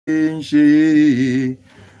My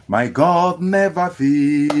God never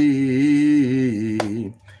fail.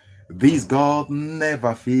 This God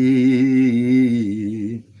never fail.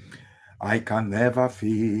 I can never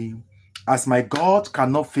fail. As my God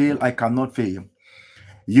cannot fail, I cannot fail.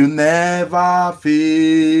 You never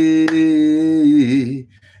fail.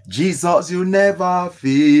 Jesus, you never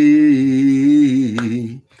fail.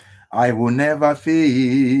 I will never fail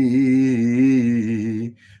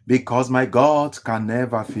because my God can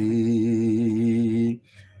never fail.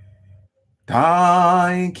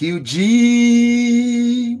 Thank you, Jesus.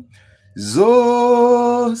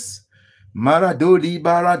 Maradodi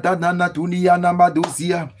baradana tunia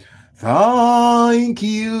namaduzia. Thank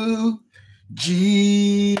you, Jesus.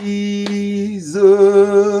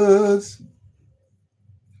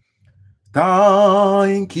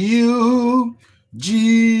 Thank you,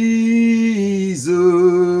 Jesus.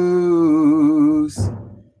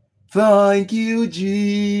 Thank you,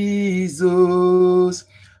 Jesus.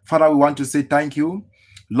 Father, we want to say thank you.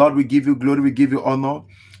 Lord, we give you glory, we give you honor.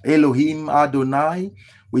 Elohim Adonai,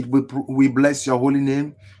 we bless your holy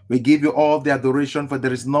name. We give you all the adoration, for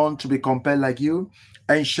there is none to be compared like you.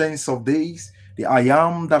 Ancients of days, the I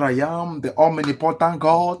am that I am, the omnipotent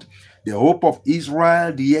God, the hope of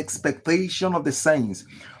Israel, the expectation of the saints,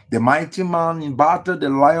 the mighty man in battle, the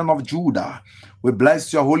Lion of Judah. We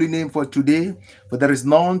bless your holy name for today, for there is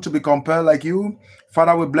none to be compared like you.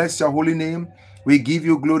 Father, we bless your holy name. We give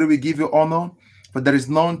you glory, we give you honor, for there is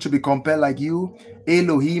none to be compared like you.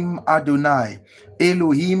 Elohim Adonai,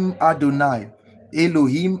 Elohim Adonai,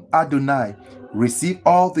 Elohim Adonai. Receive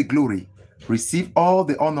all the glory, receive all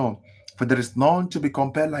the honor, for there is none to be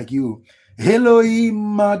compared like you.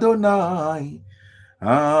 Elohim Adonai.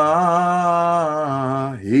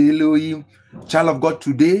 Elohim. Child of God,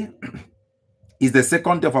 today is the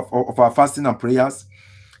second day of our fasting and prayers,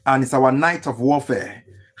 and it's our night of warfare.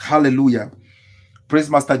 Hallelujah. Praise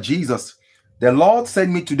Master Jesus. The Lord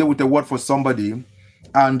sent me today with a word for somebody,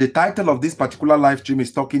 and the title of this particular live stream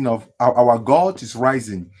is talking of our God is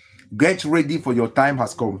rising. Get ready, for your time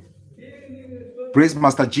has come. Praise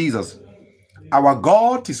Master Jesus. Our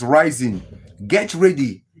God is rising. Get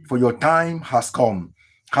ready, for your time has come.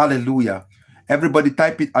 Hallelujah. Everybody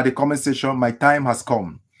type it at the comment section, my time has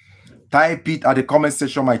come. Type it at the comment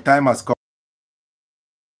section, my time has come.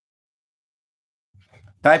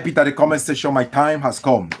 Type it at the comment section, my time has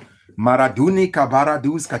come. Maraduni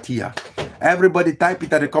kabaradus katia. Everybody type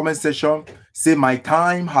it at the comment section. Say, my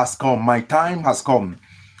time has come. My time has come.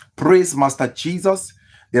 Praise Master Jesus.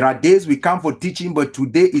 There are days we come for teaching, but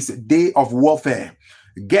today is a day of warfare.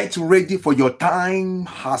 Get ready, for your time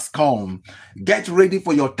has come. Get ready,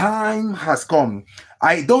 for your time has come.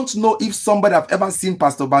 I don't know if somebody have ever seen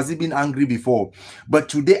Pastor Bazi being angry before, but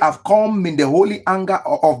today I've come in the holy anger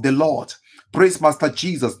of the Lord. Praise Master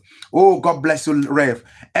Jesus. Oh, God bless you, Rev.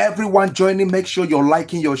 Everyone joining, make sure you're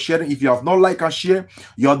liking, you're sharing. If you have not liked and share,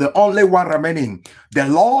 you're the only one remaining. The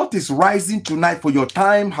Lord is rising tonight, for your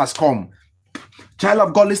time has come. Child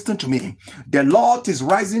of God, listen to me. The Lord is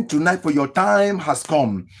rising tonight, for your time has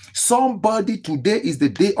come. Somebody, today is the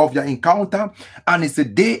day of your encounter, and it's the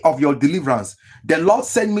day of your deliverance. The Lord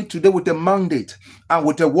sent me today with a mandate and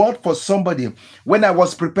with a word for somebody. When I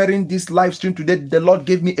was preparing this live stream today, the Lord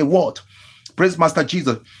gave me a word. Praise Master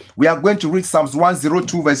Jesus. We are going to read Psalms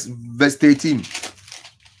 102 verse 13.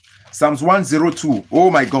 Psalms 102.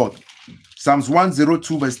 Oh my God. Psalms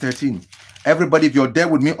 102 verse 13. Everybody, if you're there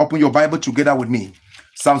with me, open your Bible together with me.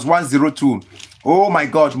 Psalms 102. Oh my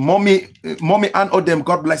God. Mommy and Odem,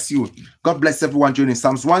 God bless you. God bless everyone joining.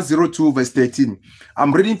 Psalms 102 verse 13.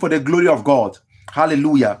 I'm reading for the glory of God.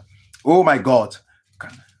 Hallelujah. Oh my God.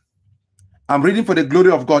 I'm reading for the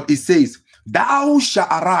glory of God. It says, thou shalt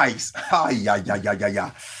arise.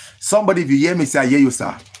 Somebody, if you hear me, say, I hear you,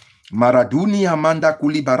 sir. Maraduni Amanda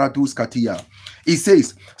Kuli Baratus Katia. It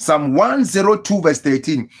says, Psalm 102 verse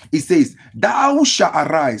 13. It says, thou shalt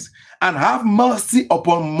arise and have mercy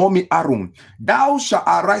upon Mommy Aaron. Thou shalt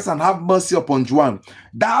arise and have mercy upon Juan.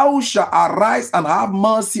 Thou shalt arise and have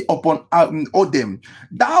mercy upon Odem.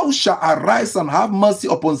 Thou shalt arise and have mercy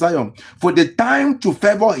upon Zion. For the time to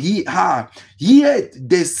favor her, yet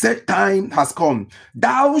the set time has come.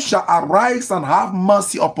 Thou shalt arise and have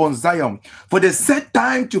mercy upon Zion. For the set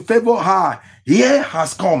time to favor her, here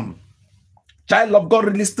has come. Child of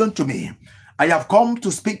God, listen to me. I have come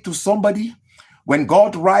to speak to somebody. When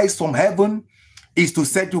God rises from heaven, is to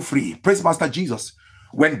set you free. Praise Master Jesus.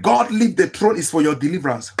 When God leaves the throne, is for your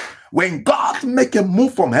deliverance. When God make a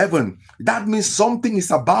move from heaven, that means something is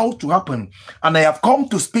about to happen. And I have come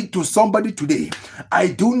to speak to somebody today. I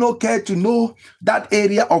do not care to know that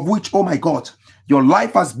area of which, oh my God, Your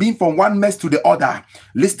life has been from one mess to the other.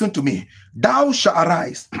 Listen to me. Thou shalt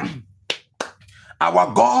arise.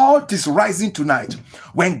 Our God is rising tonight.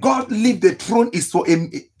 When God leaves the throne, is for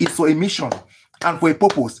a mission and for a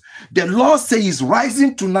purpose. The Lord says He's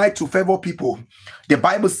rising tonight to favor people. The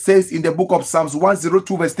Bible says in the book of Psalms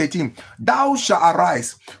 102 verse 13, thou shalt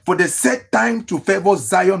arise, for the set time to favor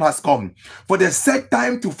Zion has come. For the set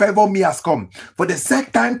time to favor me has come. For the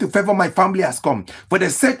set time to favor my family has come. For the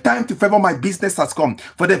set time to favor my business has come.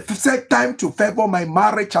 For the set time to favor my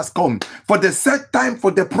marriage has come. For the set time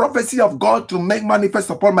for the prophecy of God to make manifest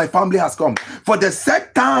upon my family has come. For the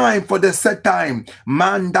set time,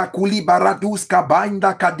 Manda kuli baradus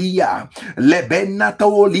kabanda kadia. Lebena to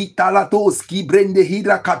litalatos ki brende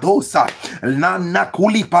hidra kadosa. Nana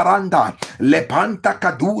kuli paranda. Lepanta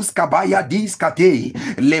kadus kabaya dis kate.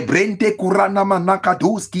 Lebrente kurana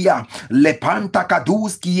manakadus kia. Lepanta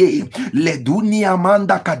kadus kie. Ledunia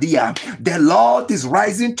manda kadia. The Lord is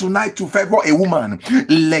rising tonight to favor a woman.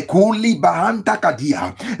 Lekuli bahanta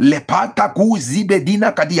kadia. Lepata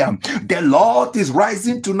kuzibedina kadia. The Lord is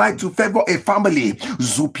rising tonight to favor a family.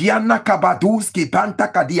 Zupiana kabadus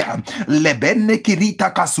kipanta kadia. Lebene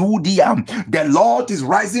kirita kasudia. The Lord is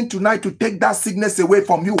rising tonight to take that sickness away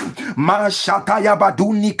from you. Mashataya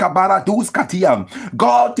baduni kabaradus katia.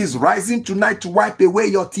 God is rising tonight to wipe away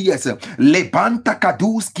your tears. Lebanta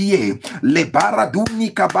kadus kie.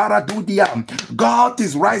 Lebaraduni kabaradudia. God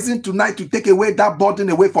is rising tonight to take away that burden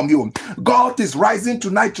away from you. God is rising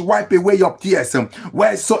tonight to wipe away your tears.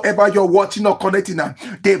 Wheresoever you're watching or connecting,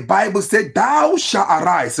 the Bible said, thou shalt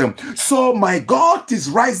arise. So my God is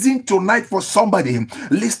rising tonight for somebody.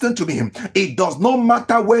 Listen to me. It does not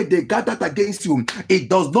matter where they gathered against you. It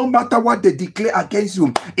does not matter what they declare against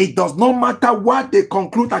you. It does not matter what they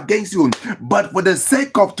conclude against you. But for the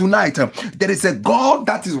sake of tonight, there is a God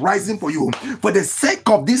that is rising for you. For the sake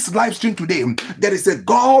of this live stream today, there is a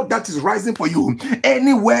God that is rising for you.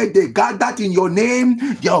 Anywhere they gathered in your name,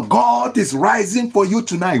 your God is rising for you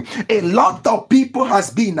tonight. A lot of people has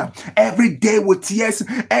been every day with tears,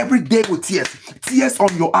 tears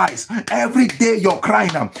on your eyes. Every day you're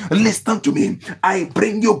crying. Listen to me. I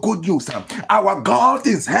bring you good news. Our God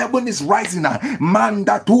in heaven is rising.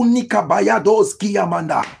 Manda tunika bayados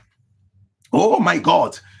kiyamanda. Oh my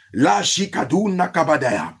God. La shikaduna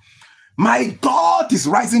kabadaya. My God is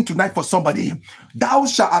rising tonight for somebody. Thou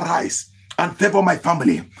shalt arise and favor my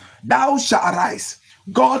family. Thou shalt arise.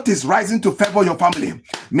 God is rising to favor your family.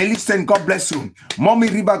 Millicent, God bless you. Mommy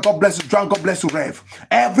Riba, God bless you. John, God bless you. Rev.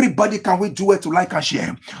 Everybody, can we do it to like and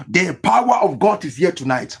share? The power of God is here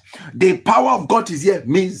tonight. The power of God is here.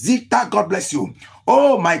 Mizita, God bless you.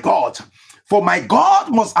 Oh my God. For my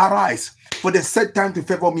God must arise. For the set time to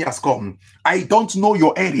favor me has come. I don't know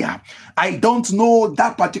your area. I don't know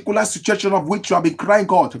that particular situation of which you have been crying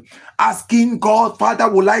God, asking God, Father,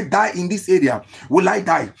 will I die in this area? Will I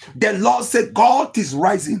die? The Lord said, God is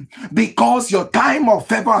rising because your time of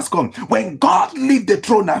favor has come. When God leave the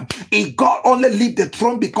throne, God only leave the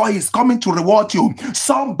throne because He's coming to reward you.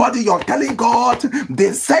 Somebody, you're telling God,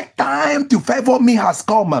 the set time to favor me has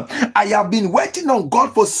come. I have been waiting on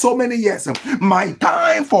God for so many years. My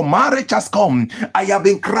time for marriage has come. I have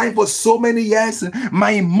been crying for so many years.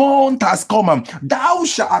 My month has come. Thou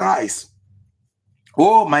shalt arise.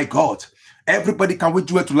 Oh my God. Everybody, can we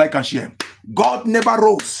do it to like and share? God never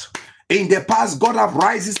rose. In the past, God have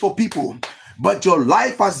rises for people. But your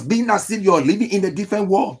life has been as if you're living in a different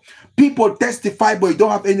world. People testify, but you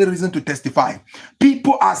don't have any reason to testify.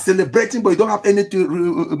 People are celebrating, but you don't have any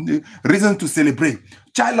reason to celebrate.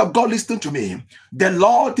 Child of God, listen to me. The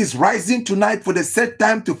Lord is rising tonight, for the set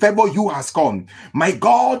time to favor you has come. My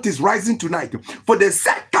God is rising tonight, for the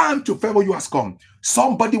set time to favor you has come.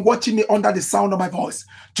 Somebody watching me under the sound of my voice,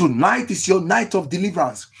 tonight is your night of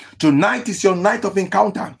deliverance. Tonight is your night of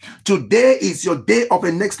encounter. Today is your day of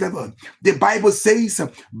a next level. The Bible says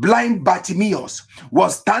blind Bartimaeus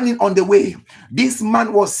was standing on the way. This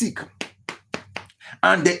man was sick.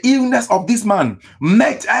 And the illness of this man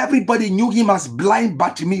met everybody knew him as blind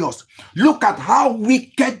Bartimaeus. Look at how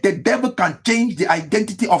wicked the devil can change the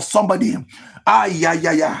identity of somebody.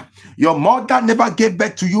 Your mother never gave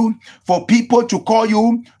birth to you for people to call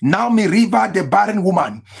you Naomi River, the barren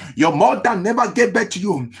woman. Your mother never gave birth to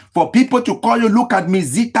you for people to call you, look at me,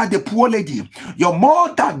 Zita, the poor lady. Your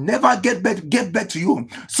mother never gave birth to you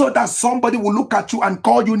so that somebody will look at you and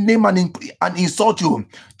call you name and insult you.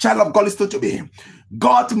 Child of God, listen to me.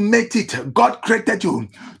 God made it. God created you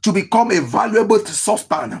to become a valuable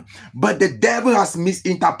substance. But the devil has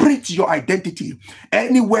misinterpreted your identity.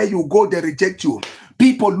 Anywhere you go, they reject you.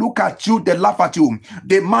 People look at you, they laugh at you.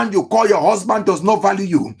 The man you call your husband does not value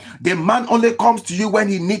you. The man only comes to you when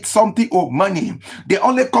he needs something or money. They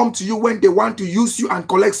only come to you when they want to use you and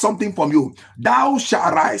collect something from you. Thou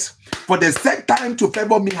shalt arise, for the set time to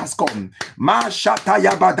favor me has come. Ma shata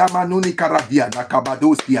yabada manuni karadia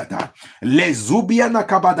nakabados theater. Lezubia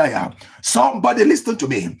nakabadaya. Somebody listen to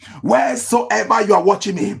me. Wheresoever you are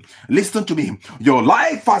watching me, listen to me. Your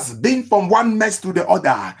life has been from one mess to the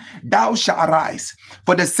other. Thou shalt arise,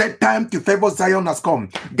 for the set time to favor Zion has come.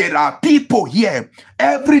 There are people here.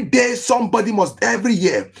 Every day, every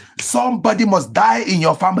year, somebody must die in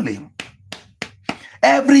your family.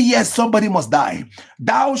 Every year, somebody must die.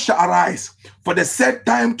 Thou shalt arise, for the set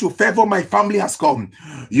time to favor my family has come.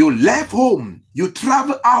 You left home. You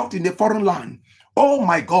travel out in a foreign land. Oh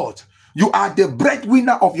my God. You are the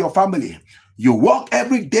breadwinner of your family. You walk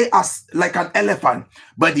every day as like an elephant,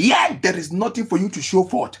 but yet there is nothing for you to show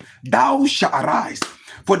forth. Thou shalt arise,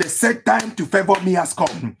 for the set time to favor me has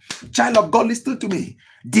come. Child of God, listen to me.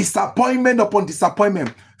 Disappointment upon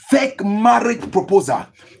disappointment. Fake marriage proposal.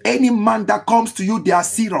 Any man that comes to you, they are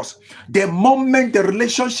serious. The moment the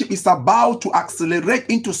relationship is about to accelerate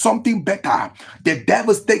into something better, the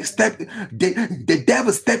devil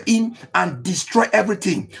step in and destroy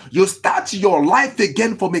everything. You start your life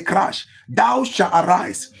again from a crash. Thou shalt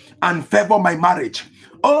arise and favor my marriage.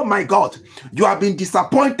 Oh my God, you have been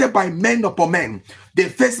disappointed by men upon men. The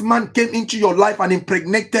first man came into your life and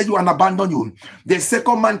impregnated you and abandoned you. The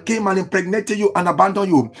second man came and impregnated you and abandoned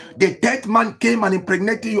you. The third man came and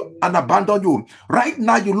impregnated you and abandoned you. Right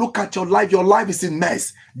now, you look at your life is in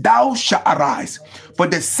mess. Thou shalt arise, for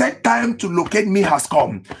the set time to locate me has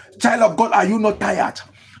come. Child of God, are you not tired?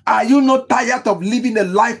 Are you not tired of living a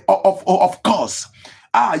life of course?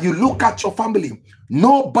 You look at your family.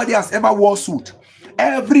 Nobody has ever worn suit.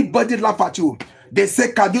 Everybody laugh at you. They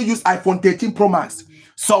say, can you use iPhone 13 Pro Max?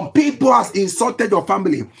 Some people has insulted your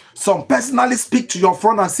family. Some personally speak to your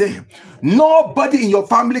friend and say, nobody in your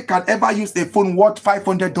family can ever use a phone worth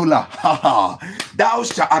 $500. Thou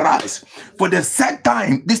shalt arise, for the set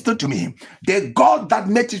time. Listen to me. The God that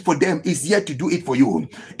made it for them is yet to do it for you.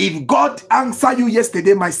 If God answered you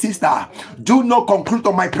yesterday, my sister, do not conclude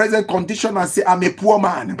on my present condition and say, I'm a poor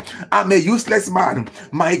man, I'm a useless man.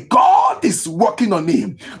 My God is working on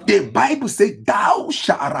me. The Bible says, thou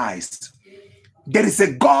shalt arise. There is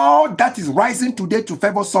a God that is rising today to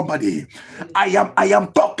favor somebody. I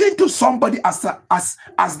am talking to somebody as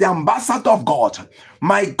the ambassador of God.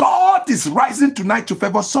 My God is rising tonight to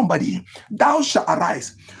favor somebody. Thou shalt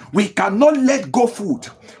arise. We cannot let go food.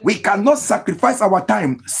 We cannot sacrifice our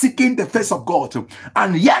time seeking the face of God.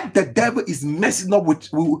 And yet the devil is messing up with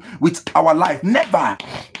our life. Never.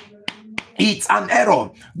 It's an error.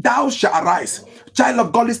 Thou shalt arise. Child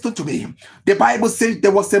of God, listen to me. The Bible says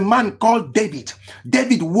there was a man called David.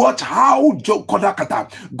 David watched how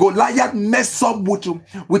Goliath messed up with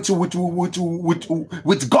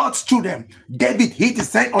God's children. David hit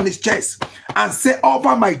his hand on his chest and said,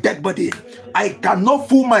 over my dead body, I cannot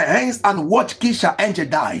fool my hands and watch Kisha Angel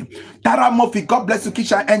die. Tara Murphy, God bless you.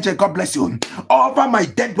 Kisha Angel, God bless you. Over my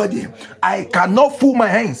dead body, I cannot fool my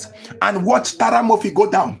hands and watch Tara Murphy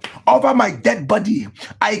go down. Over my dead body,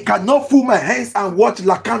 I cannot fool my hands and watch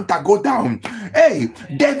Lakanta go down. Hey,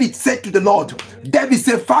 David said to the Lord, David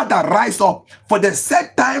said, Father, rise up, for the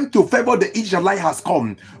set time to favor the Israelite has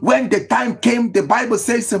come. When the time came, the Bible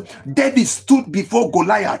says, David stood before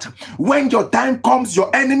Goliath. When your time comes, your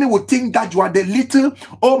enemy will think that you are the little,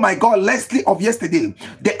 oh my God, Leslie of yesterday.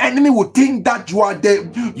 The enemy will think that you are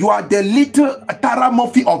the little Tara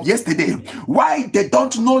Murphy of yesterday. Why? They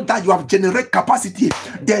don't know that you have generate capacity.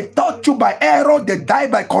 They taught you by error, they die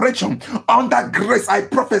by correction. Under grace, I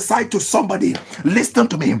prophesy to somebody. Listen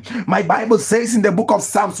to me. My Bible says in the book of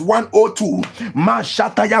Psalms 102,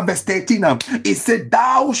 Mashataya verse 13, it said,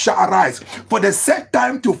 thou shalt arise, for the set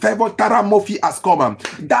time to favor Tara Murphy has come.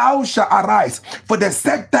 Thou shalt arise, for the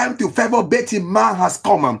set time to favor Betty Ma has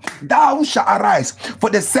come. Thou shalt arise, for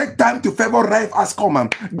the set time to favor Rev has come.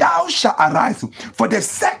 Thou shalt arise, for the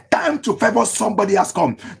set time to favor somebody has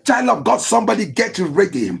come. Child of God, somebody get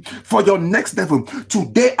ready for your next level.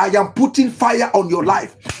 Today I am putting fire on your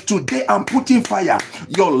life. Today I'm putting fire.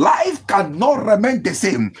 Your life cannot remain the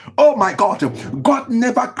same. Oh my God, God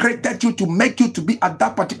never created you to make you to be at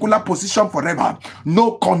that particular position forever.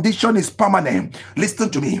 No condition is permanent. Listen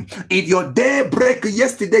to me. If your day break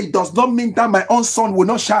yesterday, it does not mean that my own sun will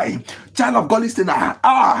not shine. Child of God, listen.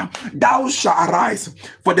 Thou shalt arise,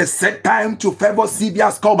 for the set time to favor Sylvia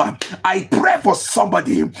has come. I pray for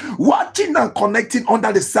somebody watching and connecting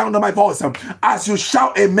under the sound of my voice. As you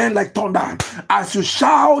shout amen like thunder, as you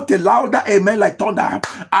shout a louder amen like thunder,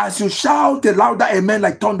 as you shout a louder amen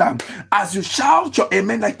like thunder, as you shout your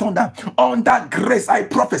amen like thunder, on that grace I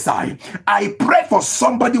prophesy. I pray for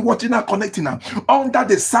somebody watching and connecting under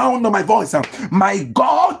the sound of my voice. My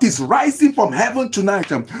God is rising from heaven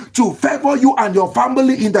tonight to favor you and your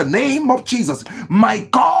family in the name of Jesus. My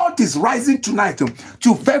God is rising tonight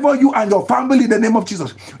to favor you and your family in the name of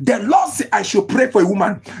Jesus. The Lord said I should pray for a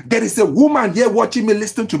woman. There is a woman here watching me,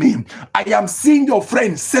 listen to me. I am seeing your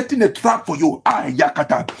friend setting a trap for you.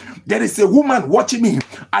 Yakata. There is a woman watching me.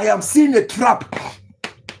 I am seeing a trap.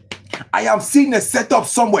 I am seeing a setup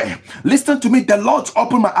somewhere. Listen to me. The Lord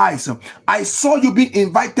opened my eyes. I saw you being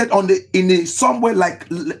invited in somewhere like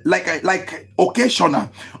occasional.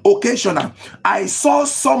 I saw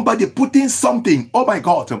somebody putting something, oh my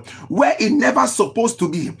God, where it never supposed to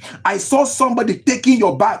be. I saw somebody taking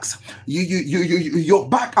your bags, your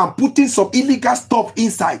bag, and putting some illegal stuff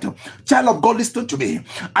inside. Child of God, listen to me.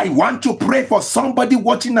 I want to pray for somebody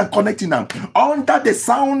watching and connecting now under the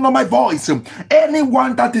sound of my voice.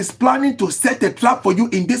 Anyone that is planning to set a trap for you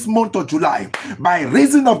in this month of July, by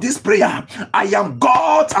reason of this prayer, I am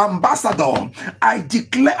God's ambassador. I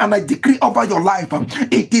declare and I decree over your life,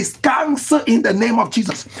 it is cancelled in the name of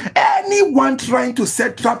Jesus. Anyone trying to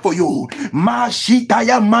set trap for you,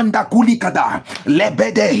 Mashitaya manda kulikada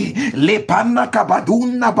lebede lepana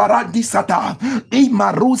kabaduna baradi sata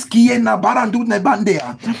imaruski na barandu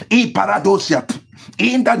nebandea I paradosia.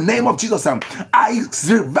 In the name of Jesus, I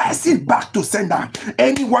reverse it back to sender.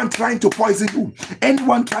 Anyone trying to poison you,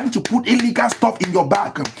 anyone trying to put illegal stuff in your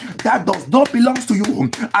bag that does not belong to you,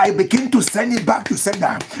 I begin to send it back to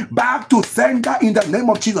sender. Back to sender in the name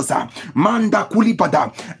of Jesus. Manda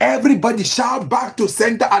kulipada. Everybody shout back to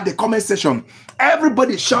sender at the comment section.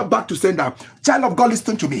 Everybody shout back to sender. Child of God,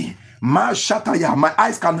 listen to me. My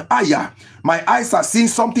eyes are seeing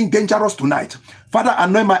something dangerous tonight. Father,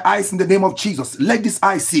 anoint my eyes in the name of Jesus. Let this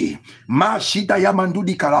eye see.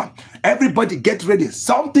 Everybody get ready.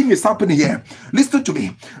 Something is happening here. Listen to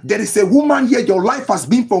me. There is a woman here. Your life has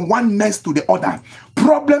been from one mess to the other.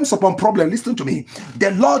 Problems upon problem. Listen to me.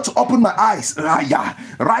 The Lord opened my eyes.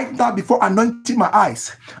 Right now, before anointing my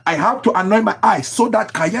eyes, I have to anoint my eyes so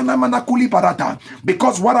that Kayana Manakuli Barata.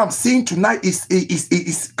 Because what I'm seeing tonight is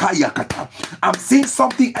Kayakata. I'm seeing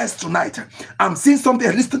something else tonight. I'm seeing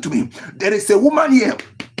something. Listen to me. There is a woman here.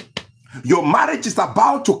 Your marriage is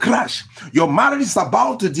about to crash. Your marriage is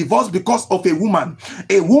about to divorce because of a woman.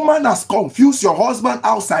 A woman has confused your husband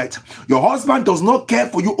outside. Your husband does not care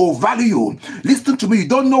for you or value you. Listen to me. You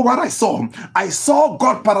don't know what I saw. I saw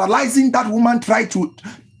God paralyzing that woman trying to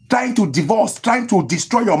divorce, trying to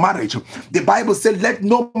destroy your marriage. The Bible said, let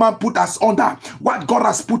no man put us under what God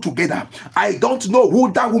has put together. I don't know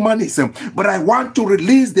who that woman is, but I want to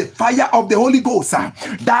release the fire of the Holy Ghost.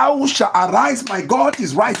 Thou shalt arise, my God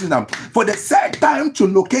is rising up. For the set time to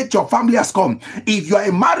locate your family has come. If you are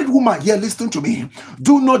a married woman here, listen to me.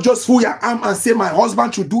 Do not just fool your arm and say, my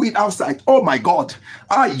husband should do it outside. Oh my God.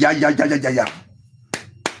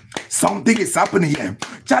 Something is happening here.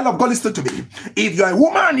 Child of God, listen to me. If you're a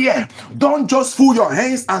woman here, don't just fool your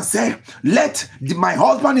hands and say, my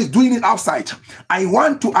husband is doing it outside. I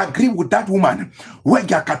want to agree with that woman.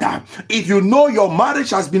 If you know your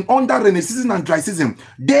marriage has been under rainy season and dry season,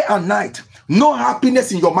 day and night, no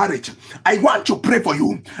happiness in your marriage, I want to pray for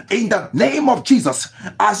you in the name of Jesus.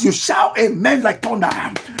 As you shout amen like thunder,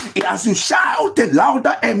 as you shout a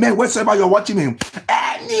louder amen wherever you're watching me,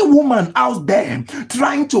 any woman out there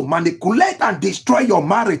trying to manipulate and destroy your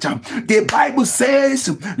marriage, the Bible says,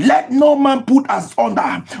 let no man put us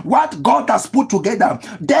under what God has put together.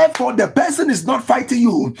 Therefore, the person is not fighting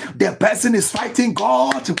you, the person is fighting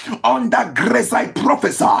God. On that grace I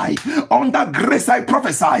prophesy, on that grace I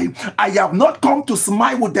prophesy, I have not come to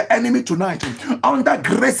smile with the enemy tonight. On that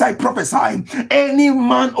grace I prophesy, any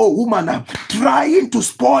man or woman trying to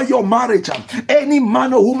spoil your marriage, any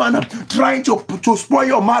man or woman trying to spoil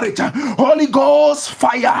your marriage, Holy Ghost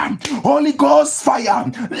fire, Holy Ghost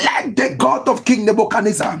fire, let the God of King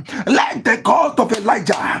Nebuchadnezzar, let the God of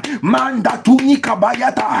Elijah, Manda Tunika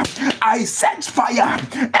Bayata, I set fire.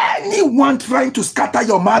 Anyone trying to scatter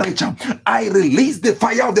your marriage, I release the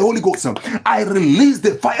fire of the Holy Ghost. I release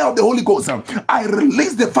the fire of the Holy Ghost. I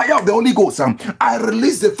release the fire of the Holy Ghost. I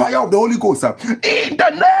release the fire of the Holy Ghost in the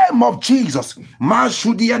name of Jesus.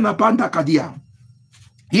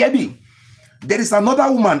 Hear me. There is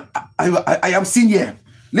another woman I am seeing here.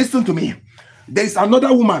 Listen to me. There is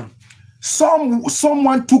another woman.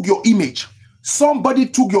 Someone took your image. Somebody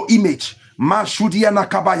took your image. Mashudiana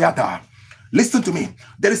kabayada. Listen to me.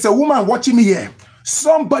 There is a woman watching me here.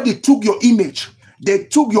 Somebody took your image. They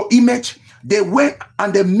took your image. They went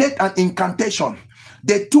and they made an incantation.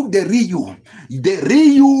 They took the real you. The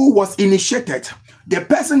real you was initiated. The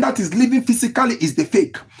person that is living physically is the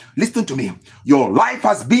fake. Listen to me. Your life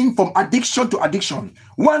has been from addiction to addiction.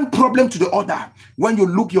 One problem to the other. When you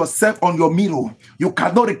look yourself on your mirror, you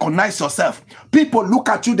cannot recognize yourself. People look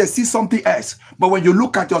at you, they see something else. But when you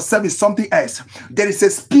look at yourself, it's something else. There is a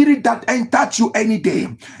spirit that enters you any day.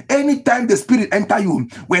 Anytime the spirit enters you,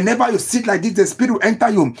 whenever you sit like this, the spirit will enter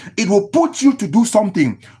you. It will put you to do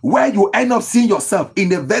something where you end up seeing yourself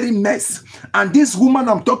in a very mess. And this woman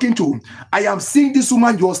I'm talking to, I am seeing this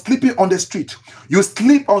woman, you're sleeping on the street. You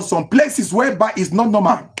sleep on some places whereby it's not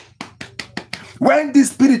normal. When this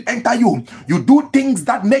spirit enter you, you do things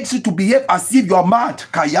that makes you to behave as if you're mad.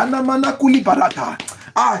 Kayana manakuli barata.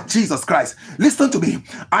 Ah, Jesus Christ. Listen to me.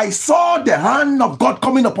 I saw the hand of God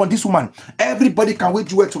coming upon this woman. Everybody can wait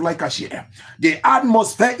to like a share. The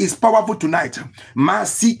atmosphere is powerful tonight.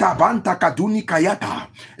 Masita banta kaduni kayata.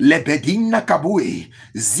 Lebedina kabue.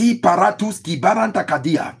 Zi paratus kibaranta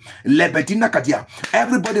kadia. Lebedina kadia.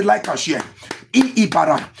 Everybody like a share.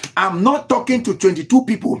 Ibara. I'm not talking to 22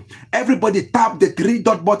 people. Everybody tap the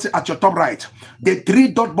 3-dot button at your top right. The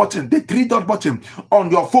 3-dot button. The 3-dot button. On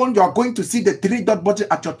your phone, you are going to see the 3-dot button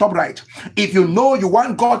at your top right. If you know you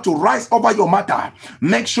want God to rise over your matter,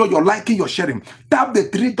 make sure you're liking, you're sharing. Tap the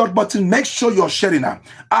 3-dot button. Make sure you're sharing.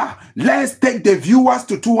 Let's take the viewers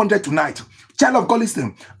to 200 tonight. Child of God,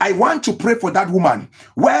 listen. I want to pray for that woman.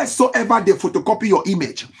 Wheresoever they photocopy your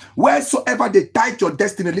image, wheresoever they type your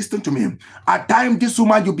destiny, listen to me. At times, this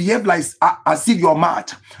woman, you behave like as if you're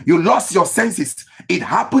mad. You lost your senses. It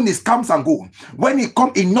happens, it comes and go. When it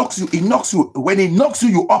comes, it knocks you, it knocks you. When it knocks you,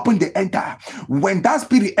 you open the enter. When that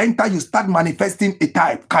spirit enter, you start manifesting a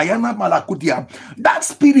type. Kayana malakudia. That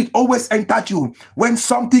spirit always enters you when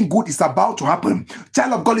something good is about to happen.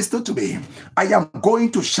 Child of God, listen to me. I am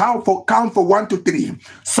going to shout for count for 1 to 3.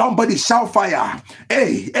 Somebody shout fire.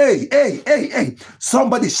 Hey, hey, hey, hey, hey.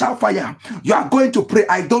 Somebody shout fire. You are going to pray.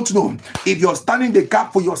 I don't know if you're standing the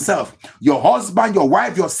gap for yourself, your husband, your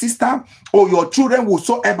wife, your sister, or your children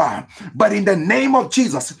whatsoever. But in the name of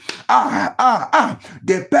Jesus,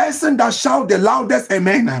 the person that shout the loudest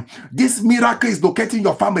amen, this miracle is locating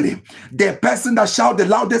your family. The person that shout the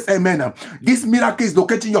loudest amen, this miracle is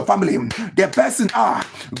locating your family. The person,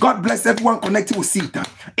 God bless everyone connected with it.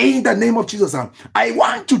 In the name of Jesus, I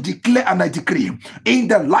want to declare and I decree in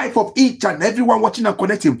the life of each and everyone watching and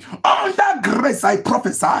connecting, under grace I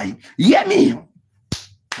prophesy. Hear me.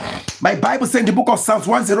 My Bible says in the book of Psalms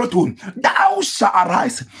 102, thou shalt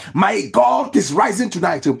arise. My God is rising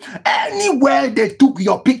tonight. Anywhere they took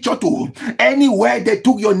your picture to, anywhere they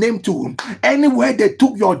took your name to, anywhere they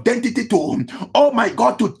took your identity to, oh my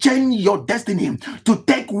God, to change your destiny, to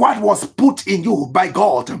take what was put in you by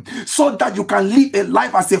God, so that you can live a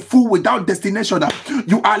life as a fool without destination.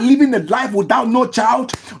 You are living a life without no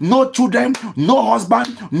child, no children, no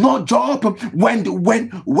husband, no job.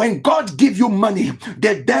 When God gives you money,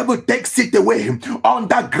 the devil takes it away. On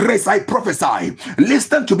that grace I prophesy.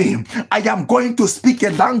 Listen to me. I am going to speak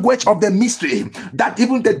a language of the mystery that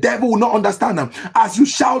even the devil will not understand. As you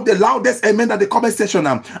shout the loudest amen at the comment section,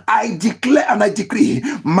 I declare and I decree,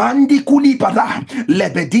 Mandi kulibara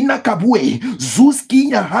lebedina kabue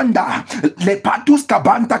zuski handa lepatus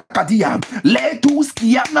kabanta kadia letus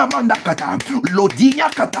kiana mandakata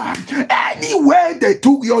lodinya kata. Anywhere they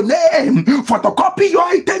took your name, photocopy your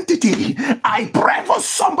identity, I pray for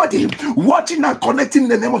somebody watching and connecting in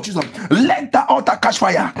the name of Jesus. Let the altar catch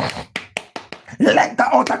fire. Let the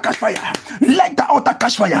altar catch fire. Let the altar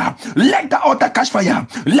catch fire. Let the altar catch fire.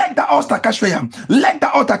 Let the altar catch fire. Let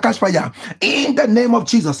the altar catch fire. In the name of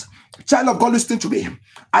Jesus. Child of God, listen to me.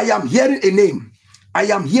 I am hearing a name. I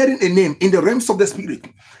am hearing a name in the realms of the spirit.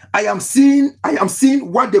 I am seeing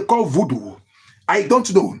what they call voodoo. I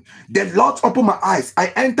don't know. The Lord opened my eyes. I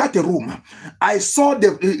entered the room. I saw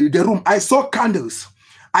the room. I saw candles.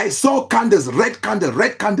 I saw candles, red candle,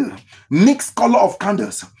 mixed color of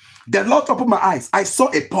candles. The Lord opened my eyes. I saw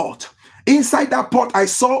a pot. Inside that pot, I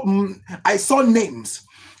saw names.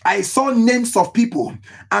 I saw names of people.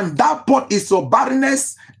 And that pot is for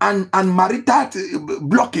barrenness and marital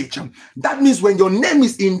blockage. That means when your name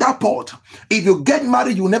is in that pot, if you get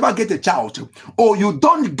married, you never get a child, or you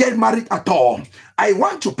don't get married at all. I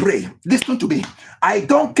want to pray. Listen to me. I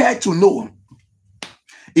don't care to know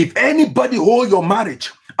if anybody hold your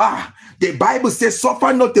marriage The Bible says,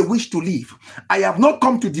 suffer not the witch to live. I have not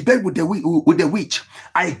come to debate with the witch.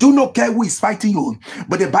 I do not care who is fighting you.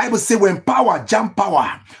 But the Bible says, when power jump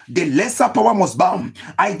power, the lesser power must bow.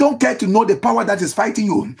 I don't care to know the power that is fighting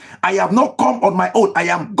you. I have not come on my own. I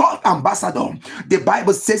am God's ambassador. The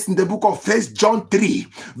Bible says in the book of 1 John 3,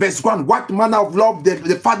 verse 1, what manner of love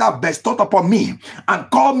the Father bestowed upon me and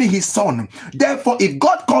called me his son. Therefore, if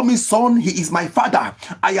God called me son, he is my father.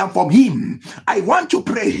 I am from him. I want to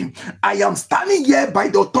pray. I am standing here by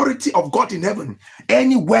the authority of God in heaven.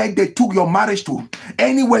 Anywhere they took your marriage to,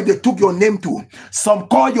 anywhere they took your name to, some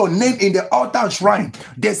call your name in the altar and shrine.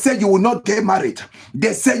 They say you will not get married.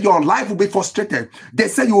 They say your life will be frustrated. They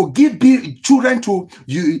say you will give children to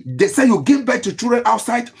you. They say you give birth to children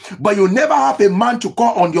outside, but you never have a man to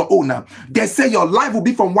call on your own. They say your life will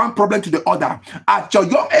be from one problem to the other. At your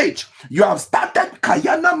young age, you have started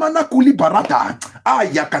Kayana Manakuli Barata.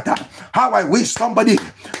 Yakata. How I wish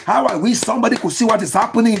somebody could see what is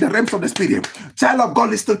happening in the realms of the spirit. Child of God,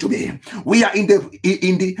 listen to me. We are in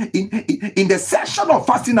the session of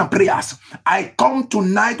fasting and prayers. I come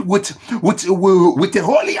tonight with a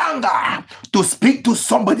holy anger to speak to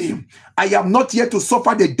somebody. I am not here to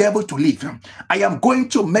suffer the devil to live. I am going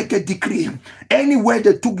to make a decree. Anywhere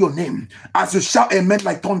they took your name, as you shout amen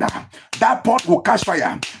like thunder, that pot will catch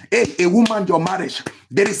fire. Hey, a woman, your marriage.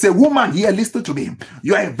 There is a woman here, listen to me.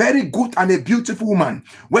 You are a very good and a beautiful woman.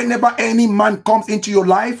 Whenever any man comes into your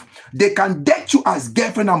life, they can date you as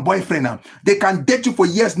girlfriend and boyfriend. They can date you for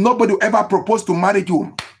years. Nobody will ever propose to marry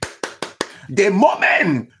you. The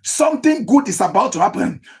moment something good is about to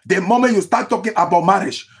happen, the moment you start talking about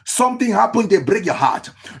marriage, something happened, they break your heart.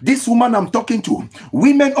 This woman I'm talking to,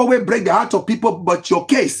 women always break the heart of people, but your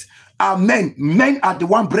case are men. Men are the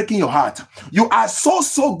one breaking your heart. You are so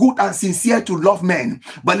good and sincere to love men.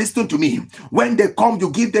 But listen to me. When they come, you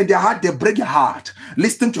give them their heart, they break your heart.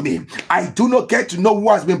 Listen to me. I do not get to know who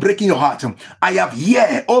has been breaking your heart. I have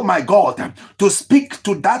here, oh my God, to speak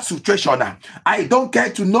to that situation. I don't care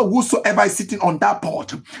to know whosoever is sitting on that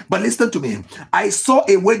pot. But listen to me. I saw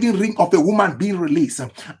a wedding ring of a woman being released.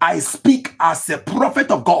 I speak as a prophet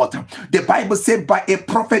of God. The Bible said by a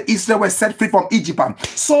prophet Israel was set free from Egypt.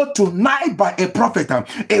 So tonight by a prophet,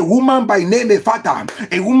 a woman by name Efata,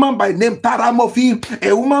 a woman by name Taramofi,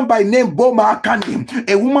 a woman by name Boma Akani,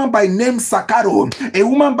 a woman by name Sakaro, a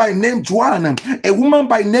woman by name Juan, a woman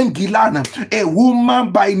by name Gilan, a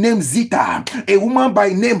woman by name Zita, a woman by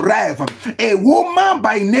name Rev, a woman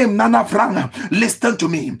by name Nana Frank. Listen to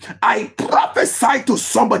me. I prophesy to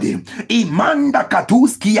somebody. Imanda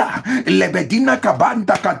Katuskia, Lebedina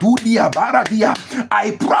Kabanda Katudia Baradia.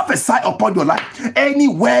 I prophesy upon your life.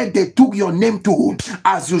 Anywhere they took your name to,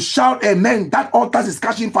 as you shout amen, that altar is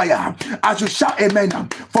catching fire. As you shout amen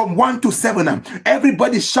from 1 to 7,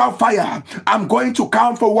 everybody shout fire. I'm going to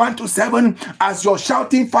count for 1 to 7. As you're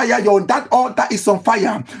shouting fire, that altar is on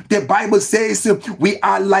fire. The Bible says we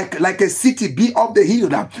are like a city be of the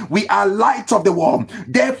hill. We are lights of the world.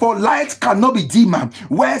 Therefore light cannot be dim.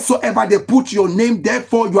 Wheresoever they put your name,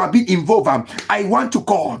 therefore you are being involved. I want to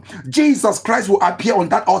call Jesus Christ will appear on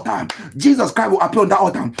that altar. Jesus Christ will appear on that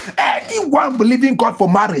altar. Anyone believing God for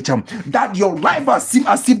marriage, that your life will seem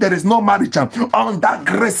as if there is no marriage, on that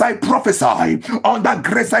grace I prophesy. On that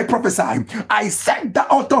grace I prophesy. I set the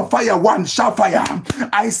altar on fire. 1, shout fire.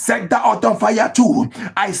 I set the altar on fire. 2,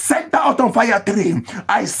 I set the altar on fire. 3,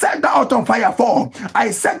 I set the altar on fire. 4,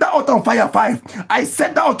 I set the altar on fire. 5, I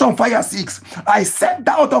set the altar on fire. 6, I set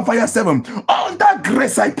the altar on fire. 7, on that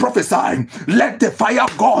grace I prophesy. Let the fire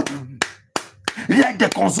of God, let the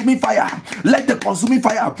consuming fire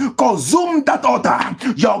consume that altar.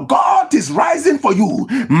 Your God is rising for you.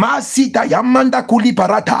 Masita Yamanda Kuli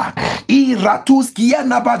Parata Iratus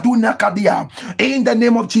Kiana Baduna Kadia. In the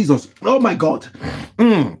name of Jesus. Oh my God.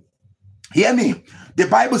 Hear me. The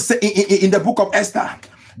Bible says in the book of Esther,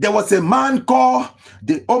 there was a man called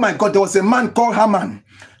there was a man called Haman.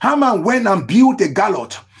 Haman went and built a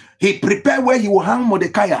gallows. He prepared where he will hang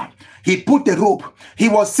Mordecai. He put the rope. He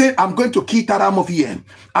was saying, I'm going to kill Taram here.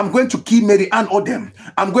 I'm going to kill Mary Ann Odem.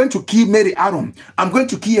 I'm going to kill Mary Aaron. I'm going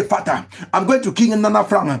to kill Efata. I'm going to kill Nana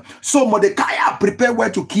Frank. So Mordecai prepared where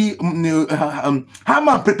to kill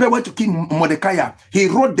Haman prepared where to kill Mordecai. He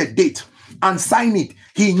wrote the date and signed it.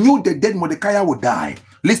 He knew the date Mordecai would die.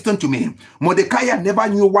 Listen to me. Mordecai never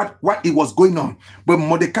knew what it was going on. But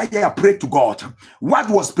Mordecai prayed to God. What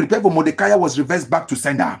was prepared for Mordecai was reversed back to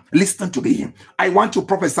sender. Listen to me. I want to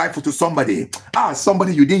prophesy to somebody.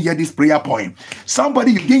 Somebody, you didn't hear this prayer point.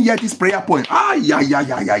 Somebody, you didn't hear this prayer point. Lena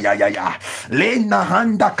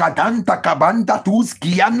handa kadanta kabanda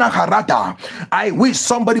tuskiana harata. I wish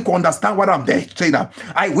somebody could understand what I'm saying.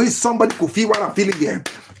 I wish somebody could feel what I'm feeling here.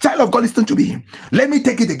 Child of God, listen to me. Let me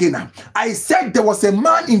take it again. I said there was a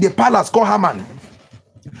man in the palace called Haman.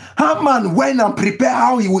 Haman went and prepared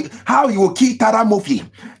how he will kill Taramofi.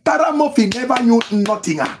 Taramofi never knew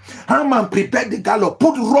nothing. Haman prepared the gallows,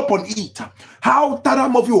 put rope on it. How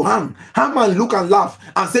Taramofi will hang. Haman look and laugh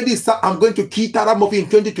and said, "This, I'm going to kill Taramofi in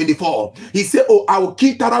 2024." He said, "Oh, I will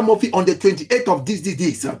kill Taramofi on the 28th of this.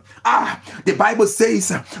 The Bible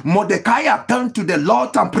says Mordecai turned to the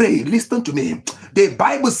Lord and prayed. Listen to me. The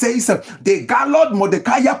Bible says the gallant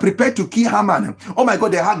Mordecai prepared to kill Haman. Oh my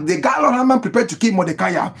God, the gallant Haman prepared to kill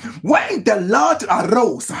Mordecai. When the Lord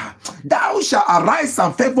arose, thou shalt arise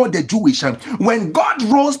and favor the Jewish. When God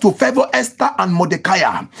rose to favor Esther and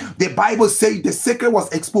Mordecai, the Bible says the secret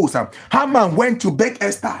was exposed. Haman went to beg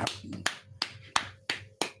Esther.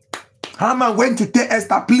 Haman went to tell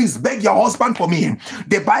Esther, "Please beg your husband for me."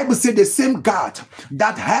 The Bible said the same God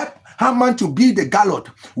that helped Haman to be the gallant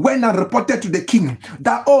when I reported to the king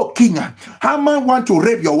that, "Oh king, Haman want to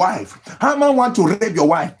rape your wife. Haman want to rape your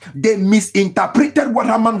wife." They misinterpreted what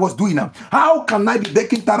Haman was doing. How can I be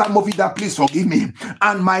begging Taramofi that, "Please forgive me"?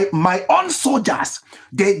 And my own soldiers,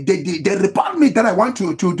 they report me that I want to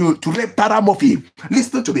rape Taramofi.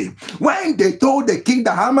 Listen to me. When they told the king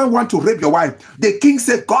that Haman want to rape your wife, the king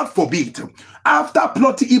said, "God forbid. After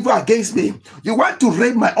plotting evil against me, you want to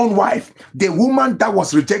rape my own wife, the woman that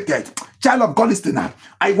was rejected." Child of God, listener,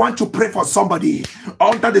 I want to pray for somebody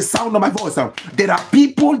under the sound of my voice. There are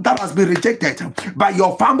people that has been rejected by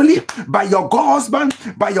your family, by your husband,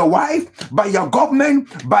 by your wife, by your government,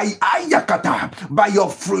 by Ayakata, by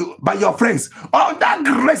your friends. Under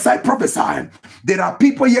grace, I prophesy. There are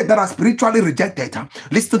people here that are spiritually rejected.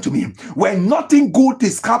 Listen to me. When nothing good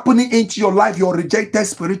is happening into your life, you're rejected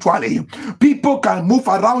spiritually. People can move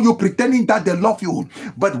around you pretending that they love you,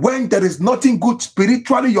 but when there is nothing good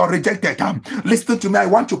spiritually, you're rejected. Listen to me. I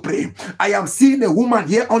want to pray. I am seeing a woman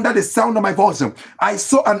here under the sound of my voice. I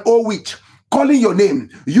saw an old witch calling your name,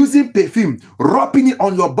 using perfume, rubbing it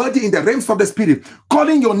on your body in the realms of the spirit,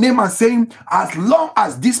 calling your name and saying, "As long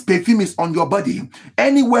as this perfume is on your body,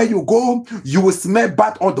 anywhere you go, you will smell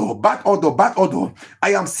bad odor, bad odor, bad odor."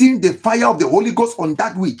 I am seeing the fire of the Holy Ghost on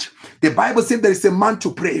that witch. The Bible says there is a man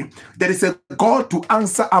to pray. There is a God to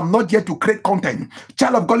answer. I'm not here to create content.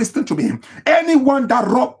 Child of God, listen to me. Anyone that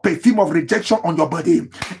rub perfume of rejection on your body,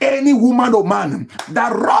 any woman or man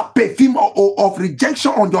that rub perfume of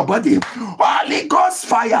rejection on your body, Holy Ghost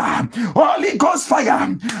fire, Holy Ghost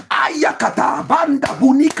fire. Ayakata banda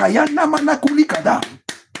bunika yana manakulikada.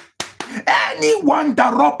 Anyone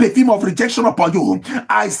that rub perfume of rejection upon you,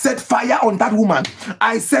 I set fire on that woman.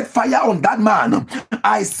 I set fire on that man.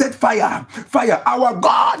 I set fire. Fire. Our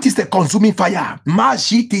God is a consuming fire.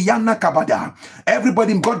 Majiti yana kabada.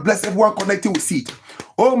 Everybody, God bless everyone connected with seed.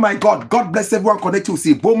 Oh my God, God bless everyone connected with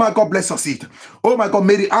seed. Boma, God bless your seed. Oh my God,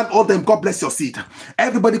 Mary and all them, God bless your seed.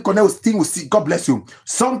 Everybody connect with seed, God bless you.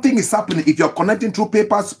 Something is happening. If you're connecting through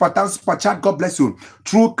paper, super chat, God bless you.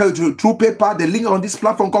 Through paper, the link on this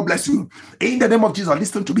platform, God bless you. In the name of Jesus,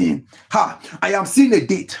 listen to me. I am seeing a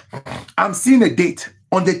date. I'm seeing a date.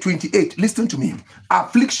 On the 28th, listen to me.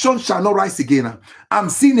 Affliction shall not rise again. I'm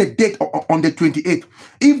seeing a date on the 28th.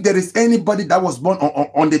 If there is anybody that was born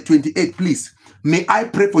on the 28th, please, may I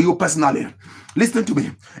pray for you personally. Listen to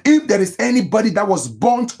me. If there is anybody that was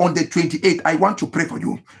born on the 28th, I want to pray for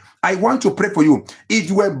you. I want to pray for you. If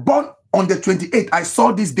you were born on the 28th, I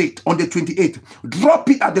saw this date on the 28th. Drop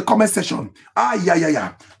it at the comment section. I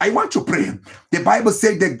want to pray. The Bible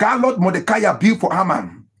said the gallant Mordecai built for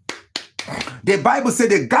Haman. The Bible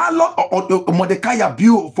said the gallant Mordecai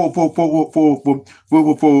built for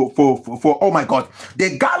oh my God.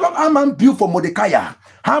 The gallant Haman built for Mordecai.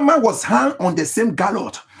 Haman was hung on the same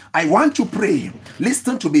gallant. I want to pray.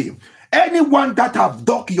 Listen to me. Anyone that have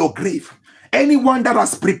dug your grave, anyone that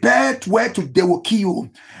has prepared where they will kill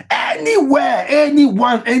you, anywhere,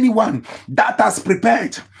 anyone that has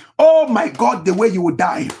prepared, oh my God, the way you will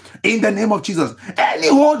die. In the name of Jesus, any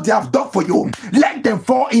hole they have dug for you, let them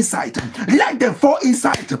fall inside. Let them fall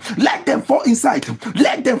inside. Let them fall inside.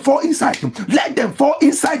 Let them fall inside. Let them fall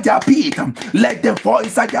inside their pit. Let them fall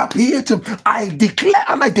inside their pit. I declare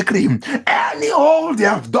and I decree, any hole they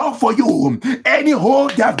have dug for you, any hole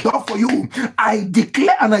they have dug for you, I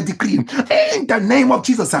declare and I decree, in the name of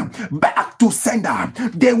Jesus, back to sender.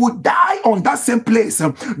 They will die on that same place.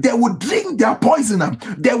 They will drink their poison.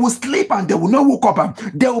 They will sleep and they will not wake up.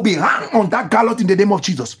 They will be hung on that gallows in the name of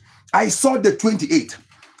Jesus. I saw the 28th.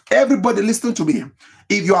 Everybody listen to me.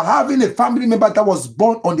 If you are having a family member that was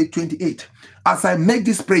born on the 28th, as I make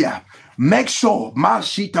this prayer, make sure,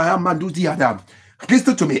 listen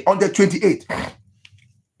to me, on the 28th,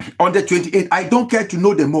 I don't care to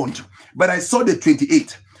know the month, but I saw the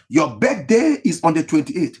 28th. Your birthday is on the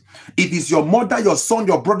 28th. It is your mother, your son,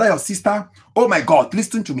 your brother, your sister. Oh my God,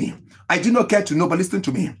 listen to me. I do not care to know, but listen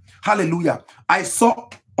to me. Hallelujah. I saw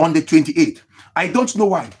on the 28th. I don't know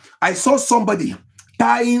why. I saw somebody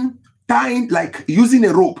tying like using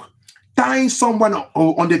a rope, tying someone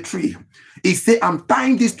on the tree. He said, I'm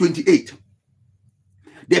tying this 28.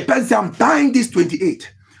 The person said, I'm tying this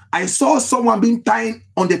 28. I saw someone being tied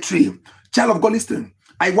on the tree. Child of God, listen.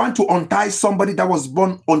 I want to untie somebody that was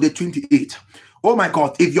born on the 28th. Oh my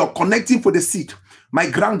God, if you're connecting for the seat, my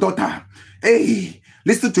granddaughter, hey,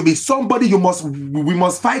 listen to me. Somebody, we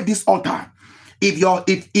must fight this altar.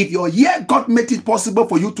 If your year God made it possible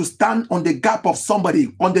for you to stand on the gap of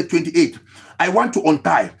somebody on the 28th, I want to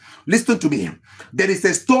untie. Listen to me. There is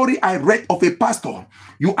a story I read of a pastor.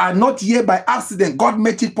 You are not here by accident. God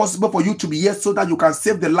made it possible for you to be here so that you can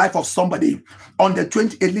save the life of somebody. On the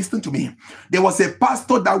 28th, listen to me. There was a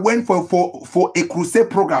pastor that went for a crusade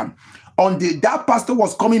program. That pastor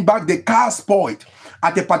was coming back, the car spoiled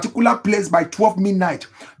at a particular place by 12 midnight.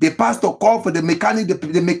 The pastor called for the mechanic.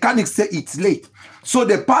 The mechanic said it's late. So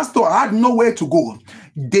the pastor had nowhere to go.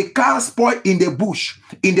 The car spoiled in the bush,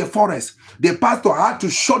 in the forest. The pastor had to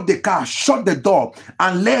shut the car, shut the door,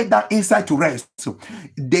 and lay down inside to rest. So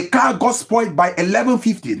the car got spoiled by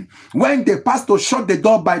 11:15. When the pastor shut the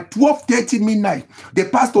door by 12:30 midnight, the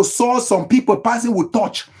pastor saw some people passing with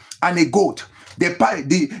torch and a goat.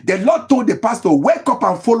 The Lord told the pastor, wake up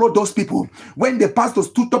and follow those people. When the pastor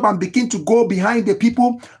stood up and began to go behind the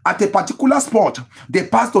people at a particular spot, the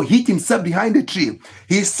pastor hid himself behind the tree.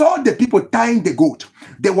 He saw the people tying the goat.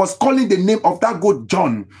 They was calling the name of that goat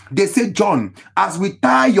John. They said, John, as we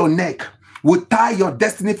tie your neck, we tie your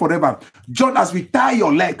destiny forever. John, as we tie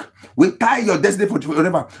your leg, we tie your destiny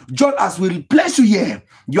forever. John, as we replace you here,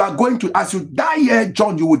 you are going to, as you die here,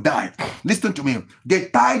 John, you will die. Listen to me. They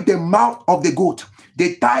tied the mouth of the goat.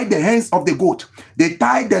 They tied the hands of the goat. They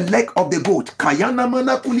tied the leg of the goat. Kayana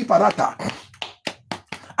mana kuli parata.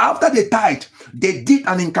 After they tied, they did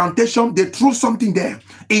an incantation. They threw something there.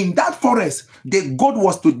 In that forest, the goat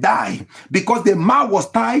was to die because the mouth was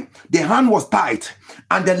tied, the hand was tied,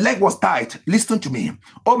 and the leg was tied. Listen to me.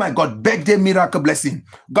 Oh my God, birthday miracle blessing.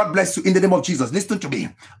 God bless you in the name of Jesus. Listen to me.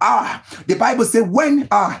 The Bible says when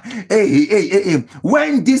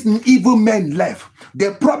these evil men left,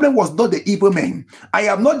 the problem was not the evil men. I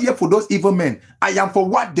am not here for those evil men. I am for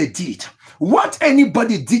what they did. What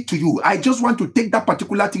anybody did to you, I just want to take that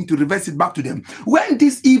particular thing to reverse it back to them. When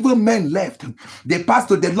these evil men left,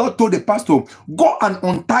 the Lord told the pastor, go and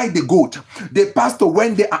untie the goat. The pastor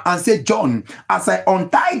went there and said, John, as I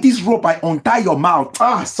untie this rope, I untie your mouth.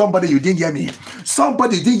 Somebody, you didn't hear me.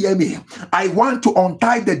 Somebody didn't hear me. I want to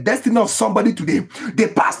untie the destiny of somebody today.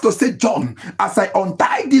 The pastor said, John, as I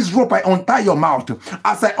untie this rope, I untie your mouth.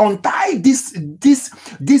 As I untie this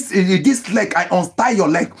leg, I untie your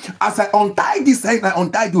leg. As I untie this hand, I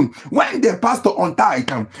untie you. When the pastor untied,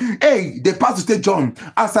 the pastor said, John,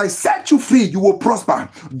 as I set you free, you will prosper.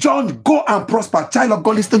 John, go and prosper. Child of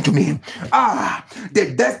God, listen to me.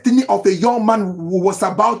 The destiny of a young man who was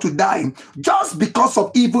about to die just because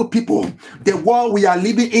of evil people. The world we are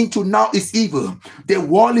living into now is evil. The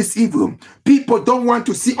world is evil. People don't want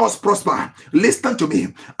to see us prosper. Listen to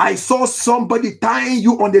me. I saw somebody tying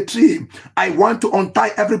you on the tree. I want to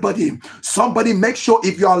untie everybody. Somebody, make sure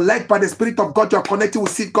if you are led by the Spirit of God, you are connected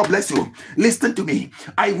with it. God bless you. Listen to me.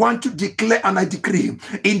 I want to declare and I decree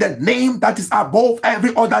in the name that is above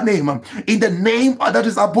every other name. In the name that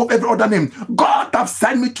is above every other name. God have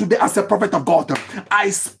sent me today as a prophet of God. I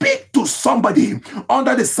speak to somebody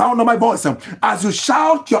under the sound of my voice. As you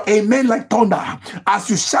shout your amen like thunder, as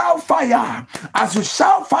you shout fire,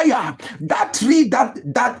 that tree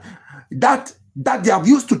that they have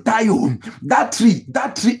used to tie you, that tree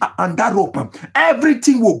and that rope,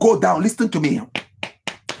 everything will go down. Listen to me.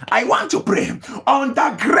 I want to pray. On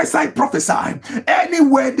that grace I prophesy.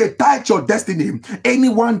 Anywhere they tied your destiny,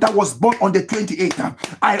 anyone that was born on the 28th,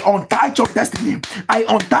 I untie your destiny. I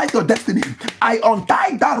untie your destiny. I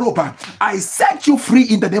untie that rope. I set you free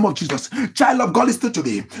in the name of Jesus. Child of God, listen to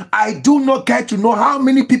me. I do not care to know how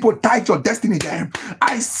many people tied your destiny there.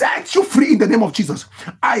 I set you free in the name of Jesus.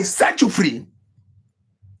 I set you free.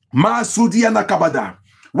 Masudia Nakabada.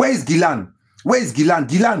 Where is Gilan? Where is Gilan?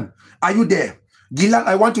 Gilan, are you there? Gilan,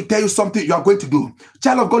 I want to tell you something you are going to do.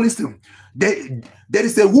 Child of God, listen. There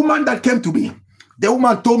is a woman that came to me. The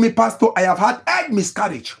woman told me, Pastor, I have had egg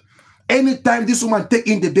miscarriage. Anytime this woman take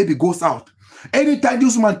in, the baby goes out. Anytime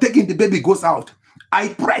this woman take in, the baby goes out. I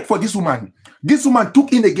prayed for this woman. This woman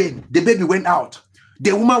took in again. The baby went out.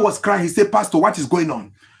 The woman was crying. He said, Pastor, what is going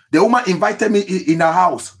on? The woman invited me in her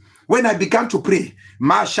house. When I began to pray,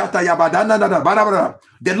 the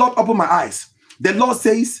Lord opened my eyes. The Lord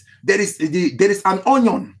says there is an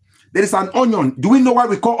onion. There is an onion. Do we know why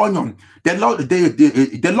we call onion? The Lord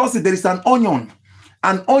said there is an onion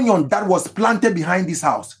that was planted behind this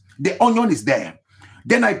house. The onion is there.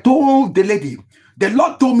 Then I told the lady, the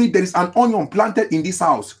Lord told me there is an onion planted in this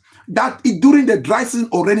house, that during the dry season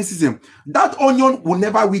or rainy season, that onion will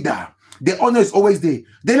never wither. The onion is always there.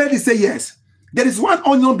 The lady said, yes, there is one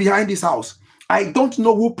onion behind this house. I don't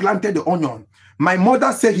know who planted the onion. My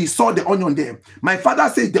mother said he saw the onion there. My father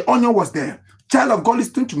said the onion was there. Child of God,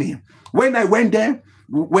 listen to me. When I went there,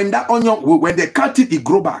 when that onion, when they cut it, it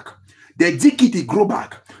grow back. They dig it, it grow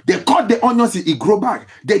back. They cut the onions, it grow back.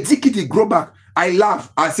 They dig it, it grow back. I laugh.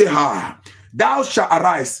 I say, thou shalt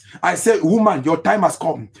arise. I say, woman, your time has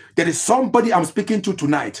come. There is somebody I'm speaking to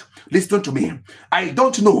tonight. Listen to me. I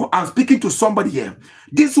don't know. I'm speaking to somebody here.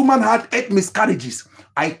 This woman had 8 miscarriages.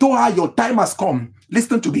 I told her, your time has come.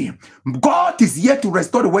 Listen to me. God is here to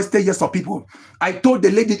restore the wasted years of people. I told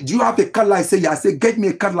the lady, do you have a cutlass? I said, yeah. I said, get me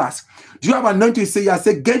a cutlass. Do you have anointing? I said, yeah. I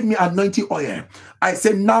said, get me anointing oil. I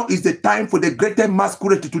said, now is the time for the greater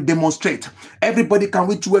masquerade to demonstrate. Everybody can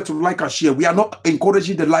we do it to like and share. We are not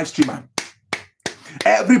encouraging the live streamer.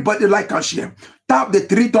 Everybody like and share. Tap the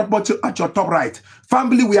 3 dot button at your top right.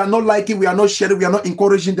 Family, we are not liking, we are not sharing, we are not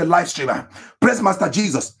encouraging the live streamer. Praise Master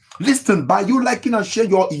Jesus. Listen, by you liking and share,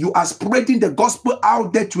 you are spreading the gospel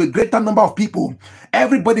out there to a greater number of people.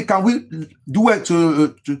 Everybody can we do it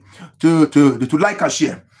to like and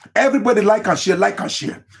share. Everybody like and share, like and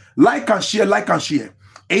share. Like and share, like and share.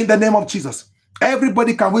 In the name of Jesus.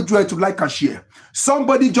 Everybody can we do it to like and share.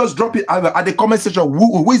 Somebody just drop it at the comment section.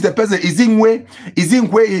 Who is the person? Is it Nkwe? Is it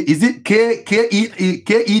Nkwe? Is it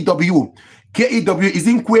K-E-W? K-E-W. Is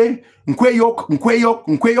it Nkwe?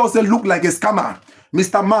 Nkwe also look like a scammer.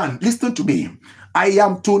 Mr. Man, listen to me. I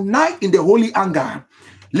am tonight in the holy anger.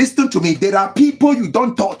 Listen to me. There are people you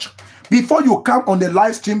don't touch. Before you come on the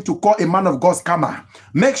live stream to call a man of God scammer,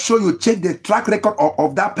 make sure you check the track record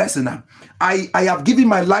of that person. I have given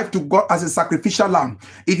my life to God as a sacrificial lamb.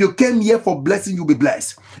 If you came here for blessing, you'll be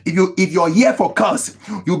blessed. If you're here for curse,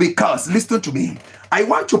 you'll be cursed. Listen to me. I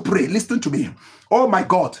want to pray. Listen to me. Oh my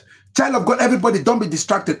God. Child of God, everybody, don't be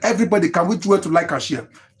distracted. Everybody, can we do it to like and share?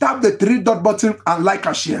 Tap the 3 dot button and like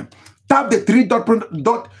and share. Tap the 3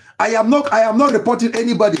 dot. I am not reporting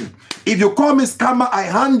anybody. If you call me scammer, I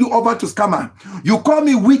hand you over to scammer. You call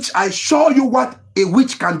me witch, I show you what a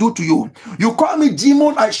witch can do to you. You call me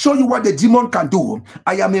demon, I show you what the demon can do.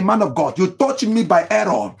 I am a man of God. You touch me by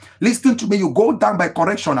error. Listen to me, you go down by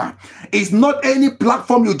correction. It's not any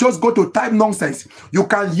platform you just go to type nonsense. You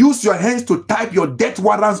can use your hands to type your death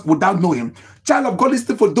warrants without knowing. Child of God,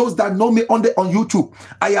 listen, for those that know me on YouTube.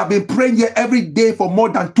 I have been praying here every day for more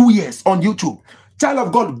than 2 years on YouTube. Child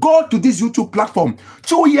of God, go to this YouTube platform.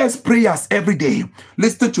 2 years prayers every day.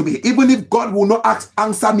 Listen to me. Even if God will not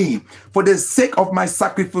answer me for the sake of my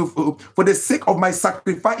sacrifice,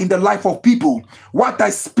 in the life of people, what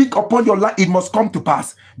I speak upon your life, it must come to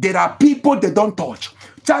pass. There are people they don't touch.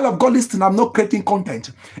 Child of God, listen, I'm not creating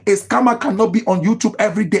content. A scammer cannot be on YouTube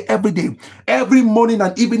every day, every morning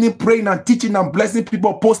and evening, praying and teaching and blessing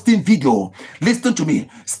people, posting video. Listen to me.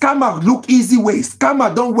 Scammer look easy way.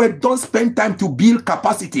 Scammer don't wait, don't spend time to build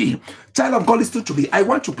capacity. Child of God, listen to me. I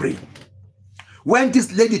want to pray. When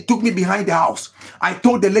this lady took me behind the house, I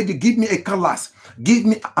told the lady, give me a cutlass, give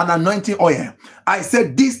me an anointing oil. I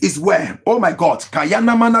said, this is where, oh my God,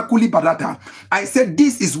 Kayana Manakuli Barata. I said,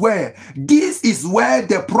 this is where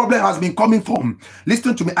the problem has been coming from.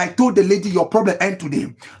 Listen to me. I told the lady, your problem end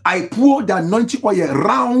today. I poured the anointing oil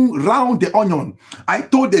round the onion. I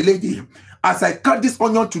told the lady, as I cut this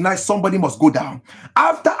onion tonight, somebody must go down.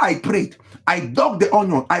 After I prayed, I dug the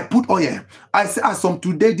onion, I put oil. I said, as from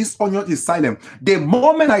today, this onion is silent. The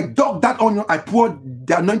moment I dug that onion, I poured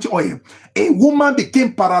the anointing oil. A woman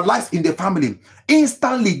became paralyzed in the family.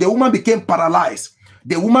 Instantly, the woman became paralyzed.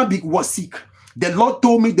 The woman was sick. The Lord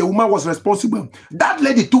told me the woman was responsible. That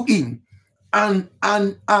lady took in. And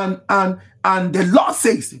the Lord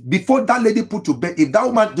says, before that lady put to bed, if that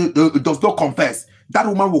woman does not confess, that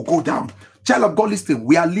woman will go down. Child of God, listen,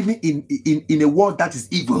 we are living in a world that is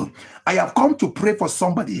evil. I have come to pray for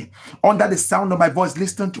somebody under the sound of my voice.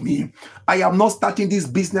 Listen to me. I am not starting this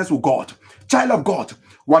business with God. Child of God,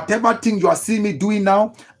 whatever thing you are seeing me doing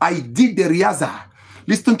now, I did the riaza.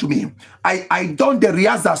 Listen to me. I done the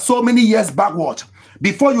riaza so many years backward.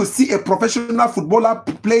 Before you see a professional footballer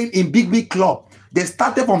playing in big club, They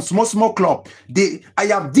started from small club. I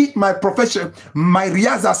have did my profession, my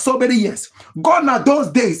riaza so many years. Gone are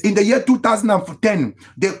those days in the year 2010.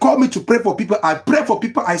 They called me to pray for people. I pray for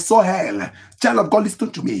people. I saw hell. Child of God,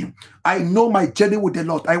 listen to me. I know my journey with the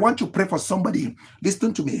Lord. I want to pray for somebody.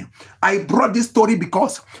 Listen to me. I brought this story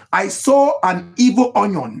because I saw an evil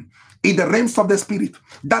onion in the realms of the spirit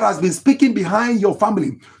that has been speaking behind your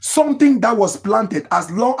family. Something that was planted, as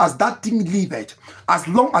long as that thing liveth, as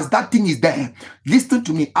long as that thing is there, listen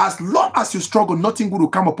to me, as long as you struggle, nothing good will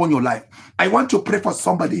come upon your life. I want to pray for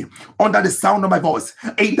somebody under the sound of my voice.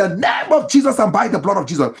 In the name of Jesus and by the blood of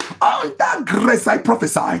Jesus, under grace I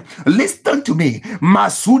prophesy. Listen to me.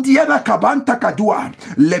 Masudiana kabanta kadua,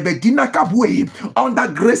 lebedina kabwe. Under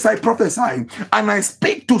grace I prophesy, and I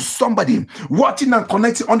speak to somebody watching and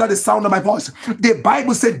connecting under the sound of my voice. The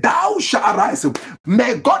Bible said, thou shalt arise.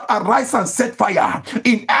 May God arise and set fire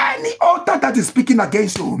in any altar that is speaking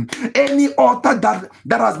against you, any altar that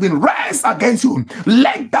has been raised against you.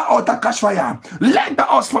 Let that altar catch fire. Let the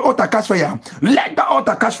altar catch fire. Let the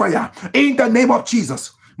altar catch fire in the name of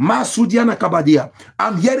Jesus. Masudiana Kabadia.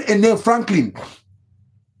 I'm hearing a name, Franklin.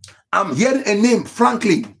 I'm hearing a name,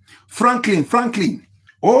 Franklin. Franklin.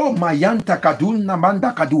 Oh, Mayanta Kaduna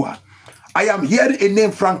Manda Kadua. I am hearing a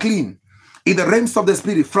name, Franklin, in the realms of the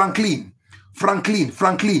spirit. Franklin.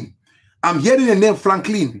 I'm hearing a name,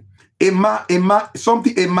 Franklin. Emma.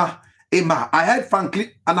 I heard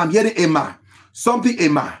Franklin, and I'm hearing Emma. Something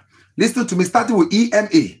Emma. Listen to me, starting with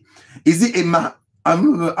EMA. Is it Emma?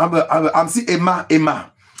 I'm seeing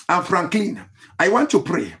Emma. I'm Franklin. I want to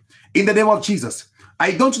pray in the name of Jesus.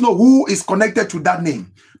 I don't know who is connected to that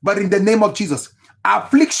name, but in the name of Jesus,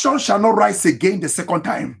 affliction shall not rise again the second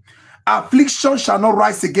time. Affliction shall not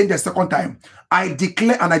rise again the second time. I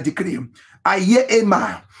declare and I decree. I hear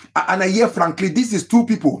Emma and I hear Franklin. This is two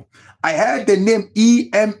people. I heard the name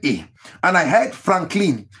EMA and I heard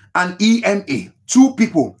Franklin and EMA. Two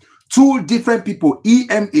people, two different people.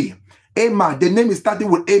 EMA. Emma, the name is starting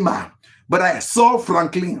with Emma, but I saw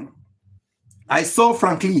Franklin. I saw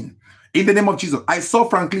Franklin in the name of Jesus. I saw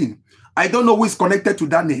Franklin. I don't know who is connected to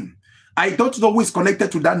that name. I don't know who is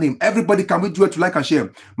connected to that name. Everybody, can we do it to like and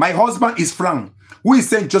share? My husband is Frank. Who is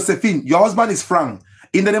saying Josephine? Your husband is Frank.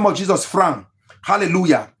 In the name of Jesus, Frank.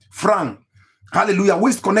 Hallelujah. Frank. Hallelujah. Who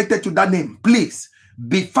is connected to that name? Please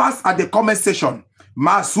be fast at the comment section.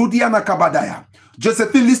 Masudiana Kabadaya.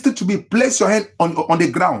 Josephine, listen to me. Place your hand on the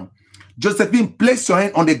ground. Josephine, place your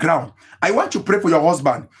hand on the ground. I want to pray for your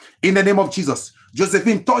husband in the name of Jesus.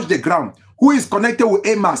 Josephine, touch the ground. Who is connected with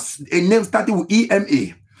Emma? A name starting with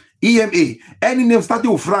EMA. EMA. Any name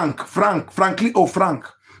starting with Franklin or Frank.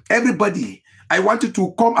 Everybody, I want you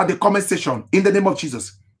to come at the comment section in the name of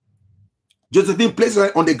Jesus. Josephine, place your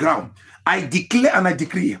hand on the ground. I declare and I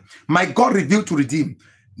decree, my God revealed to redeem.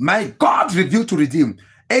 My God revealed to redeem.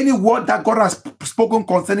 Any word that God has spoken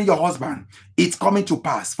concerning your husband, it's coming to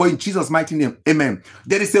pass. For in Jesus' mighty name, amen.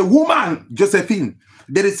 There is a woman, Josephine.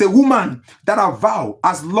 There is a woman that I vow,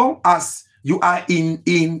 as long as you are in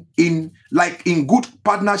good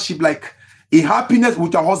partnership, like in happiness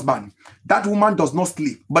with your husband, that woman does not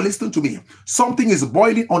sleep. But listen to me. Something is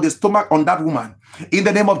boiling on the stomach on that woman. In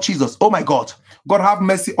the name of Jesus. Oh my God. God have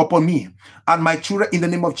mercy upon me and my children in the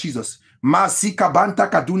name of Jesus. Masika banta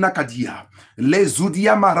kaduna kadia. Le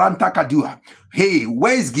zudia maranta kadua. Hey,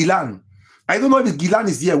 where is Gilan? I don't know if Gilan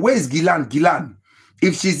is here. Where is Gilan? Gilan.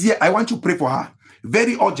 If she's here, I want to pray for her.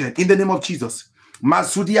 Very urgent in the name of Jesus.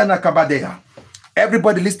 Masudia nakabadea.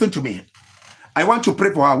 Everybody listen to me. I want to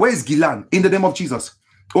pray for her. Where is Gilan? In the name of Jesus.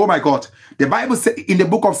 Oh my God. The Bible says in the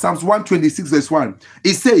book of Psalms 126 verse 1,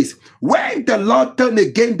 it says, when the Lord turned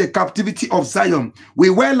again the captivity of Zion, we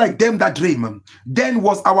were like them that dream. Then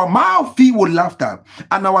was our mouth filled with laughter,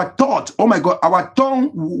 and our thought, oh my God, our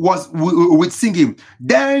tongue was with singing.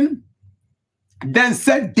 Then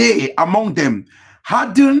said they among them,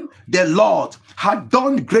 hadn't the Lord had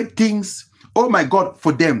done great things, oh my God,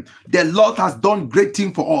 for them. The Lord has done great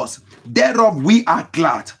things for us. Thereof we are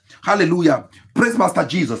glad. Hallelujah. Praise Master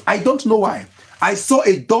Jesus. I don't know why. I saw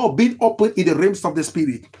a door being opened in the realms of the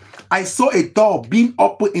spirit. I saw a door being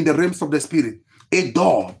opened in the realms of the spirit. A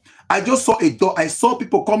door. I just saw a door. I saw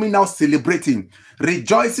people coming out celebrating,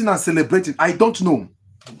 rejoicing and celebrating. I don't know.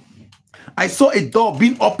 I saw a door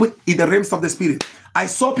being opened in the realms of the spirit. I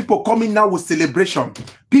saw people coming out with celebration.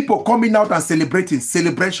 People coming out and celebrating.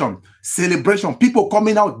 Celebration. People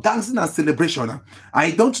coming out dancing and celebration.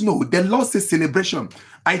 I don't know. The Lord says celebration.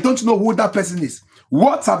 I don't know who that person is.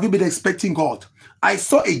 What have you been expecting, God? I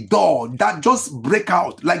saw a door that just break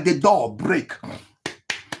out, like the door break.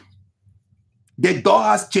 The door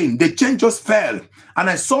has changed. The chain just fell. And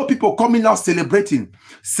I saw people coming out celebrating.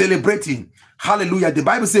 Hallelujah. The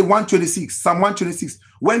Bible says 126, Psalm 126.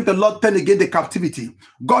 When the Lord turned again the captivity,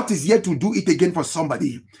 God is here to do it again for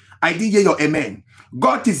somebody. I didn't hear your amen.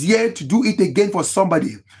 God is here to do it again for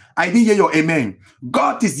somebody. I didn't hear your amen.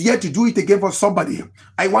 God is here to do it again for somebody.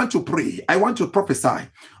 I want to pray. I want to prophesy.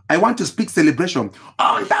 I want to speak celebration.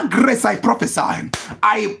 Under grace, I prophesy.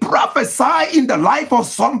 I prophesy in the life of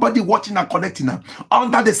somebody watching and connecting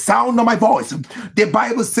under the sound of my voice. The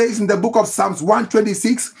Bible says in the book of Psalms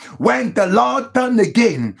 126, when the Lord turned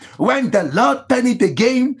again, when the Lord turned it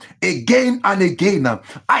again and again,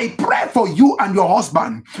 I pray for you and your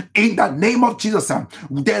husband in the name of Jesus.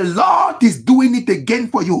 The Lord is doing it again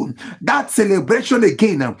for you. That celebration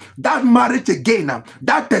again, that marriage again,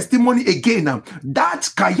 that testimony again,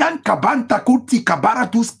 that kabanta kuti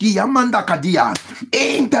kabaratuski yamanda kadia.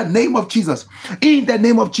 In the name of Jesus. In the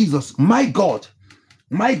name of Jesus. My God.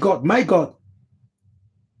 My God. My God.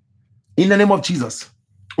 In the name of Jesus.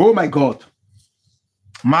 Oh my God.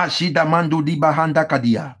 Mashida mandu di bahanda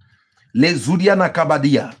kadia. Lezudiana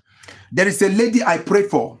kabadia. There is a lady I prayed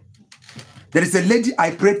for. There is a lady I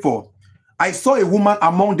prayed for. I saw a woman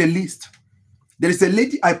among the list. There is a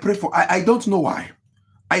lady I prayed for. I don't know why.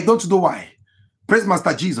 I don't know why. Praise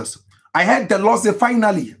Master Jesus. I heard the Lord say,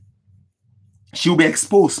 finally, she will be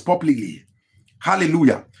exposed publicly.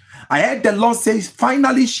 Hallelujah. I heard the Lord say,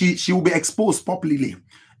 finally, she will be exposed publicly.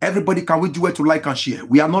 Everybody, can we do it to like and share?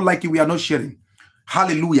 We are not liking, we are not sharing.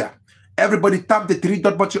 Hallelujah. Everybody, tap the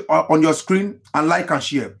 3-dot button on your screen and like and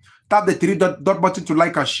share. Tap the 3-dot button to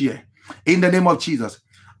like and share. In the name of Jesus.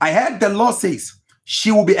 I heard the Lord says,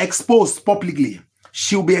 she will be exposed publicly.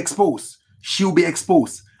 She will be exposed. She will be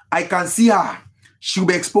exposed. I can see her. She'll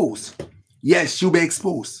be exposed. Yes, she'll be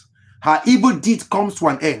exposed. Her evil deed comes to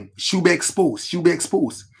an end. She'll be exposed. She'll be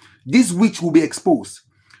exposed. This witch will be exposed.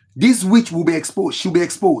 This witch will be exposed. She'll be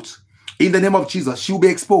exposed. In the name of Jesus, she'll be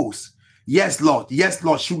exposed. Yes, Lord. Yes,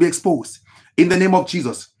 Lord. She'll be exposed. In the name of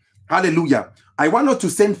Jesus. Hallelujah. I want us to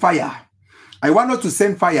send fire. I want us to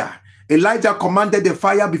send fire. Elijah commanded the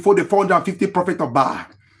fire before the 450 prophets of Baal.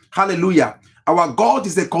 Hallelujah. Our God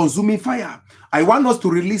is a consuming fire. I want us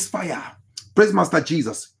to release fire. Praise Master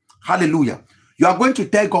Jesus. Hallelujah. You are going to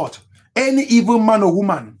tell God, any evil man or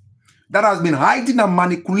woman that has been hiding and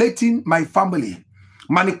manipulating my family,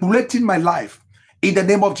 manipulating my life, in the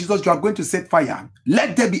name of Jesus, you are going to set fire.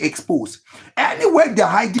 Let them be exposed. Anywhere they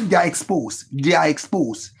are hiding, they are exposed. They are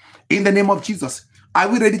exposed. In the name of Jesus. Are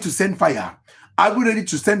we ready to send fire? Are we ready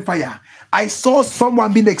to send fire? I saw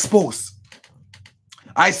someone being exposed.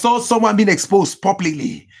 I saw someone being exposed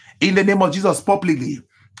publicly. In the name of Jesus, publicly.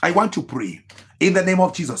 I want to pray in the name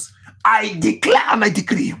of Jesus. I declare and I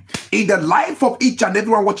decree in the life of each and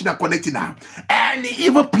everyone watching and connecting now, any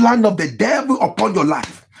evil plan of the devil upon your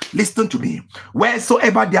life, listen to me.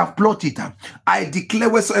 Wheresoever they have plotted, I declare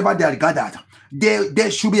wheresoever they are gathered, they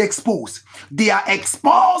should be exposed. They are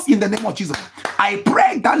exposed in the name of Jesus. I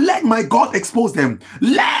pray that let my God expose them.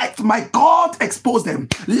 Let my God expose them.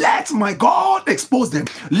 Let my God expose them.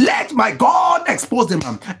 Let my God expose them.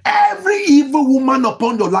 Every evil woman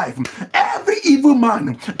upon your life, every evil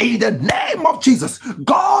man, in the name of Jesus,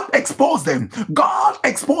 God expose them. God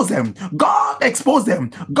expose them. God expose them.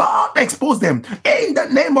 God expose them. In the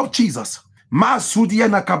name of Jesus. Masudia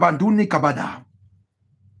na kabanduni kabada.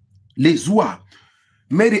 Lezua.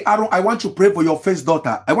 Mary Aaron, I want to pray for your first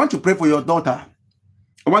daughter. I want to pray for your daughter.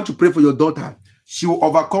 I want to pray for your daughter. She will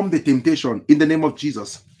overcome the temptation in the name of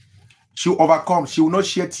Jesus. She will overcome. She will not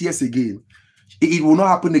shed tears again. It will not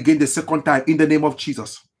happen again the second time in the name of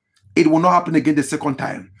Jesus. It will not happen again the second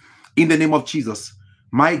time in the name of Jesus.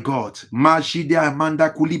 My God. Majidia Amanda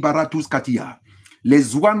Kulibaratus Katia.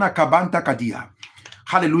 Lezuana Kabanta Kadia.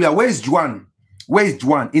 Hallelujah. Where is Juan? Where is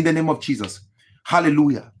Juan? In the name of Jesus.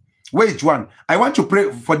 Hallelujah. Where is Juan? I want to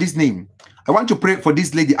pray for this name. I want to pray for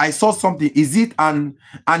this lady. I saw something. Is it an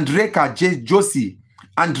Andreka Josie?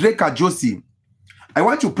 Andreka Josie. I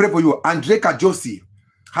want to pray for you. Andreka Josie.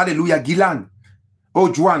 Hallelujah. Gilan.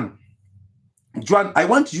 Oh, Juan. Juan, I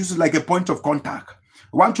want to use it like a point of contact.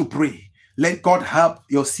 I want to pray. Let God help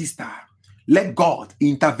your sister. Let God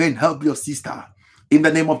intervene, help your sister. In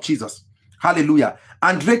the name of Jesus. Hallelujah.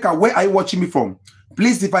 Andreka, where are you watching me from?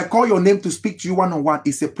 Please, if I call your name to speak to you one-on-one,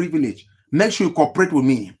 it's a privilege. Make sure you cooperate with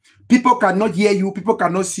me. People cannot hear you. People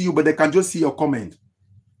cannot see you, but they can just see your comment.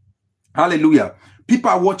 Hallelujah. People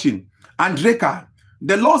are watching. Andreka,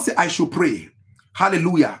 the Lord said I should pray.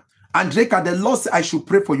 Hallelujah. Andreka, the Lord said I should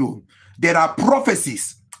pray for you. There are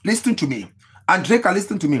prophecies. Listen to me. Andreka,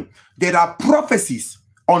 listen to me. There are prophecies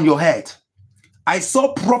on your head. I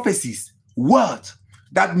saw prophecies, words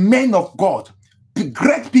that men of God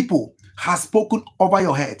Great people have spoken over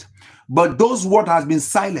your head, but those words has been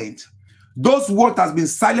silent. Those words has been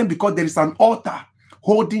silent because there is an altar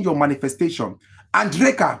holding your manifestation.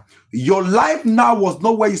 Andreka, your life now was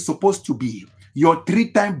not where you're supposed to be. You're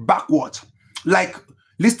 3 times backward. Like,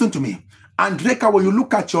 listen to me. Andreka, when you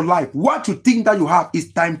look at your life, what you think that you have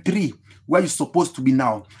is time 3 where you're supposed to be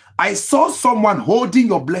now. I saw someone holding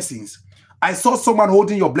your blessings. I saw someone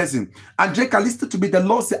holding your blessing. Andreka, listen to me. The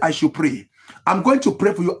Lord said I should pray. I'm going to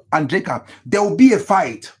pray for you, Andreka. There will be a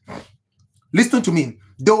fight. Listen to me.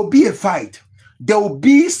 There will be a fight. There will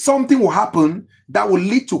be something will happen that will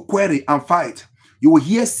lead to query and fight. You will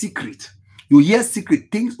hear secret. You will hear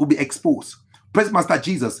secret. Things will be exposed. Praise Master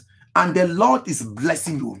Jesus. And the Lord is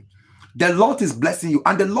blessing you. The Lord is blessing you.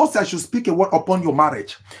 And the Lord said I should speak a word upon your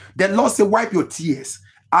marriage. The Lord said wipe your tears.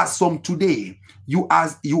 As from today, you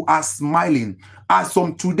are smiling. As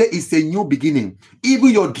from today is a new beginning. Even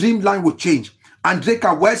your dreamline will change.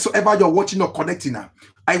 Andreka, wheresoever you're watching or connecting now,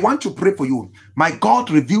 I want to pray for you. My God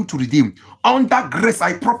revealed to redeem. Under grace,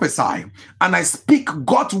 I prophesy and I speak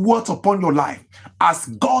God's words upon your life. As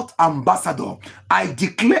God's ambassador, I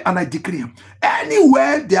declare and I decree,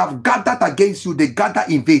 anywhere they have gathered against you, they gather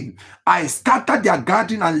in vain. I scatter their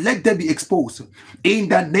gathering and let them be exposed. In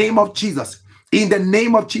the name of Jesus. In the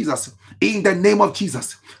name of Jesus. In the name of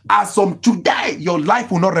Jesus. As from today, your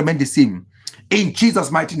life will not remain the same. In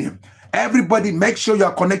Jesus' mighty name. Everybody, make sure you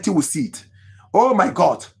are connected with seed. Oh my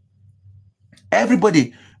God.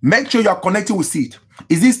 Everybody, make sure you are connected with seed.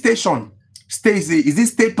 Is it station? Stacy, is it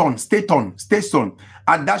Staton? Staton, Station.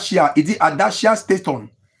 Adacia, is it Adacia Staton?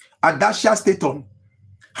 Adacia Staton.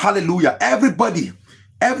 Hallelujah. Everybody,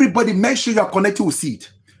 make sure you are connected with seed.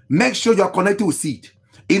 Make sure you are connected with seed.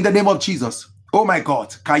 In the name of Jesus. Oh my God.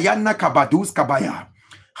 Kayana Kabadus Kabaya.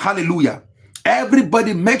 Hallelujah.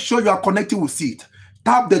 Everybody, make sure you are connected with seed.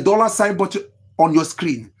 Tap the $ button on your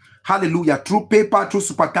screen. Hallelujah. Through PayPal, through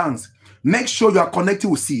super thanks. Make sure you are connected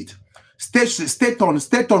with seed.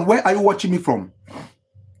 Staton, where are you watching me from?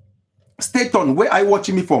 Staton, where are you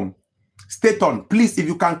watching me from? Staton, please, if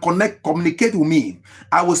you can communicate with me,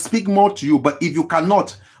 I will speak more to you. But if you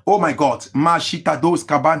cannot, oh my God, Mashita dos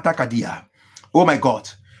Kabanta Kadia. Oh my God.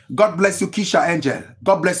 God bless you, Kisha Angel.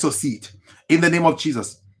 God bless your seed. In the name of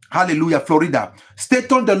Jesus. Hallelujah. Florida.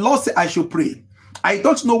 Staton, the Lord said I should pray. I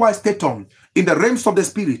don't know why Staton, in the realms of the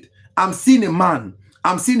spirit, I'm seeing a man,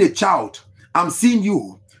 I'm seeing a child, I'm seeing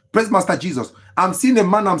you. Praise Master Jesus. I'm seeing a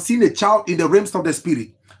man, I'm seeing a child in the realms of the spirit.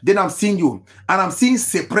 Then I'm seeing you. And I'm seeing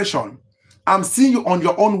separation. I'm seeing you on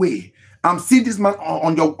your own way. I'm seeing this man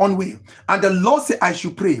on your own way. And the Lord said I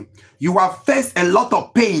should pray. You have faced a lot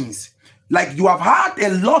of pains. Like you have had a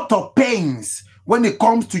lot of pains when it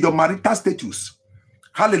comes to your marital status.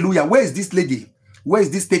 Hallelujah. Where is this lady? Where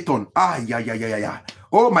is this Staton? Yeah.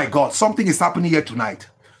 Oh my God. Something is happening here tonight.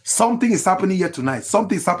 Something is happening here tonight.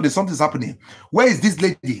 Something is happening. Something is happening. Where is this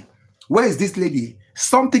lady? Where is this lady?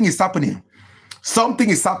 Something is happening. Something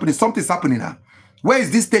is happening. Something is happening now. Where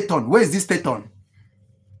is this Staton? Where is this Staton?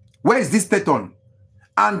 Where is this Staton?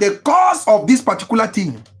 And the cause of this particular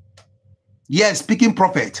thing, yes, speaking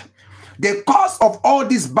prophet, the cause of all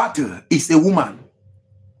this battle is a woman.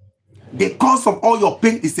 The cause of all your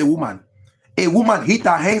pain is a woman. A woman hit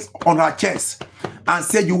her hands on her chest and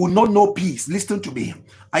said, you will not know peace. Listen to me.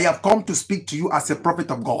 I have come to speak to you as a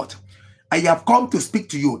prophet of God. I have come to speak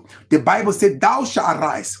to you. The Bible said, thou shalt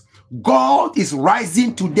arise. God is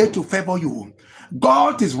rising today to favor you.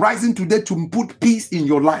 God is rising today to put peace in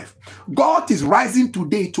your life. God is rising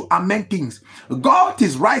today to amend things. God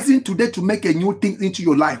is rising today to make a new thing into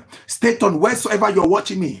your life. Staton, wheresoever you're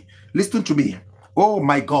watching me, listen to me. Oh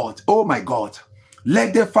my God. Oh my God.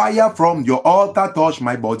 Let the fire from your altar touch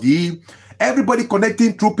my body. Everybody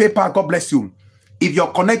connecting through PayPal, God bless you. If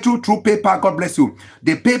you're connected through PayPal, God bless you.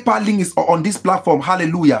 The PayPal link is on this platform.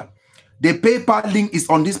 Hallelujah. The PayPal link is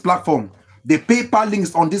on this platform. The PayPal link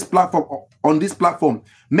is on this platform.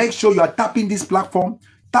 Make sure you are tapping this platform.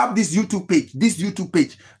 Tap this YouTube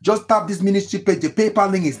page. Just tap this ministry page. The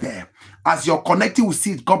PayPal link is there. As you're connected with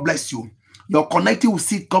seed, God bless you. You're connected with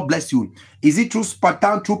seed, God bless you. Is it through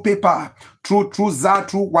Spartan, through PayPal, through Zar,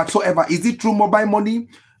 through whatsoever? Is it through mobile money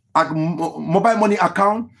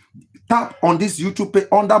account? Tap on this YouTube page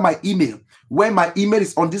under my email. Where my email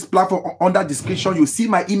is on this platform under description, you see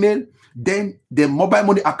my email. Then the mobile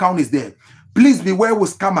money account is there. Please beware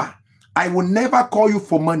with scammer. I will never call you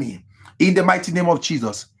for money in the mighty name of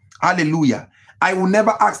Jesus. Hallelujah. I will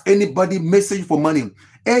never ask anybody message for money.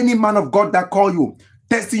 Any man of God that call you,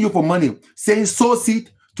 testing you for money, saying sow seed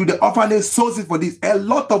to the orphanage, sow seed for this. A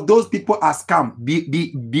lot of those people are scam.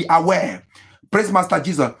 Be aware. Praise Master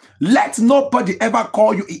Jesus. Let nobody ever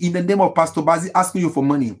call you in the name of Pastor Bazi asking you for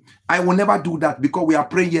money. I will never do that because we are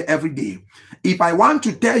praying here every day. If I want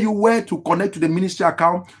to tell you where to connect to the ministry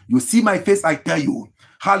account, you see my face, I tell you.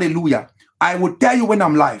 Hallelujah. I will tell you when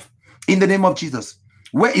I'm live. In the name of Jesus.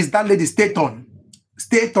 Where is that lady? Staton.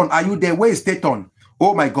 Staton, are you there? Where is Staton?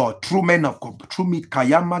 Oh my God. True men of God. True meat.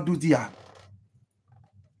 Kayamadu dia.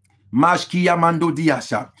 Mashkiya mando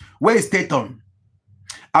diasha. Where is Staton?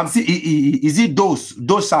 I'm see. Is it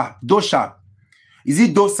Dosha? Is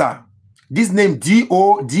it Dosa? This name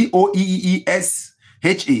Doeeesha.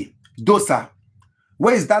 Dosa.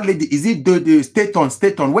 Where is that lady? Is it the Staton?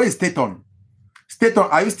 Staton. Where is Staton? Staton,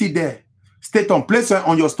 are you still there? Staton, place your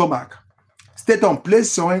hand on your stomach. Staton,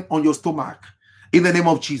 place your hand on your stomach. In the name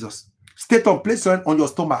of Jesus. Staton, place your hand on your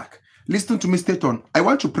stomach. Listen to me, Staton. I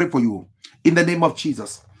want to pray for you. In the name of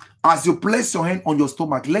Jesus. As you place your hand on your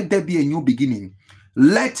stomach, let there be a new beginning.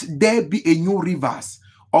 Let there be a new rivers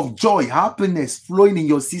of joy, happiness flowing in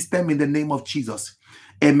your system in the name of Jesus.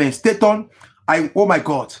 Amen. Staton, oh my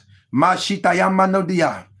God.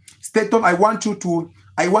 Staton, I want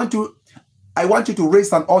you to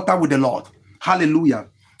raise an altar with the Lord. Hallelujah.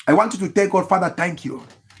 I want you to tell God, Father, thank you.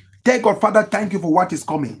 Tell God, Father, thank you for what is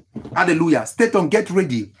coming. Hallelujah. Staton, get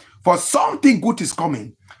ready for something good is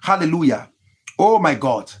coming. Hallelujah. Oh my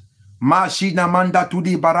God. Mashina manda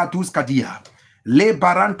tudi baratus kadia. Le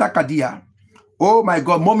baranta kadia. Oh my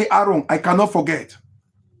God. Mommy Aaron, I cannot forget.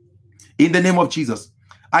 In the name of Jesus.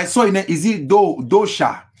 I saw in it, is it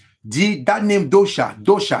Dosha? That name Dosha.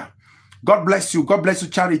 Dosha. God bless you. God bless you,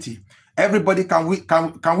 Charity. Everybody, can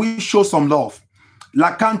we show some love?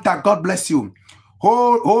 La Canta, God bless you.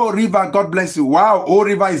 Oh River, God bless you. Wow, Oh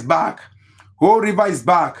River is back. Oh River is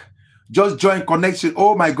back. Just join connection.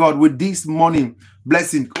 Oh my God, with this morning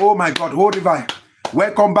blessing. Oh my God, Oh River.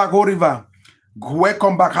 Welcome back, Oh River.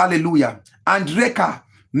 Welcome back. Hallelujah. Andreka,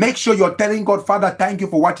 make sure you're telling God, Father, thank you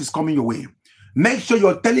for what is coming your way. Make sure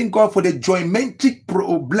you're telling God for the geometric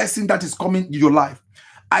blessing that is coming in your life.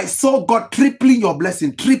 I saw God tripling your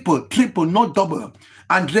blessing. Triple, not double.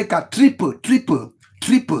 Andreka, triple.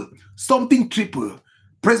 Something triple.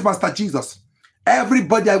 Praise Master Jesus.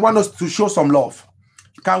 Everybody, I want us to show some love.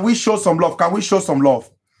 Can we show some love? Can we show some love?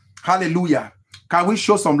 Hallelujah. Can we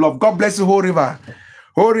show some love? God bless you, Ho River.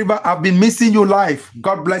 Ho River, I've been missing you live.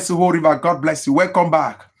 God bless you, Ho River. God bless you. Welcome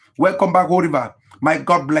back. Welcome back, Ho River. My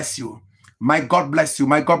God bless you. My God bless you.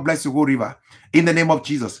 My God bless you, Ho River. In the name of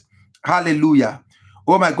Jesus. Hallelujah.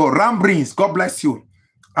 Oh my God. Rambrins, God bless you.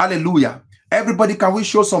 Hallelujah. Everybody, can we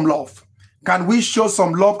show some love? Can we show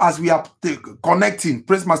some love as we are connecting?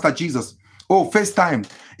 Praise Master Jesus. Oh, FaceTime.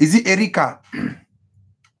 Is it Erika?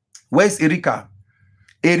 Where's Erika?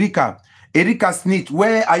 Erika Snit,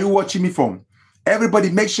 where are you watching me from? Everybody,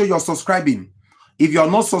 make sure you're subscribing. If you're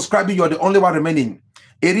not subscribing, you're the only one remaining.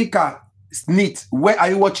 Erika Snit, where are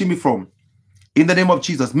you watching me from? In the name of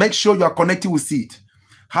Jesus, make sure you're connected with Seed.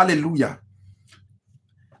 Hallelujah.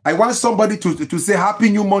 I want somebody to say Happy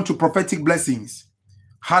New Month to prophetic blessings.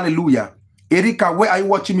 Hallelujah. Erika, where are you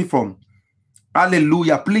watching me from?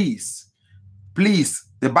 Hallelujah. Please.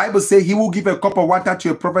 The Bible says he will give a cup of water to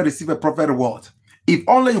a prophet, receive a prophet reward. If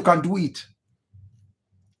only you can do it.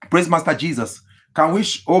 Praise Master Jesus. Can we?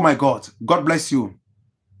 Oh my God. God bless you.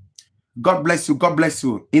 God bless you. God bless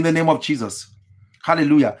you. In the name of Jesus.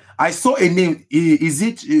 Hallelujah. I saw a name. Is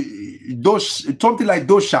it something like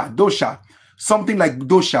Dosha? Dosha. Something like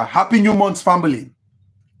Dosha. Happy New Month, family.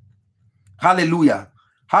 Hallelujah.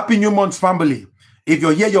 Happy New Month, family. If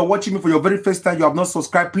you're here, you're watching me for your very first time, you have not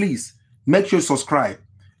subscribed, please make sure you subscribe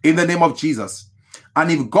in the name of Jesus. And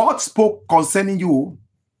if God spoke concerning you,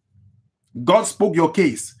 God spoke your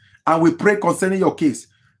case, and we pray concerning your case,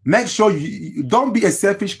 make sure you don't be a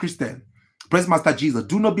selfish Christian. Praise Master Jesus.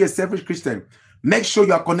 Do not be a selfish Christian. Make sure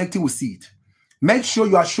you are connecting with Seed. Make sure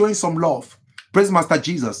you are showing some love. Praise Master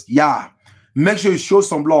Jesus. Yeah. Make sure you show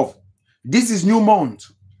some love. This is new month.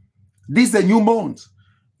 This is a new month.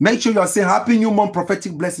 Make sure you are saying Happy New Month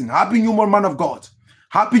prophetic blessing. Happy New Month, man of God.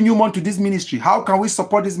 Happy New Month to this ministry. How can we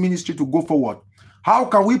support this ministry to go forward? How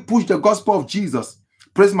can we push the gospel of Jesus?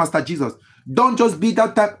 Praise Master Jesus. Don't just be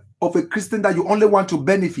that type of a Christian that you only want to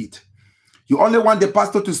benefit. You only want the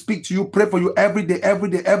pastor to speak to you, pray for you every day.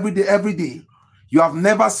 You have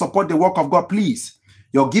never supported the work of God. Please,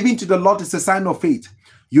 your giving to the Lord is a sign of faith.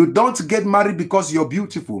 You don't get married because you're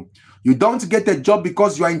beautiful. You don't get a job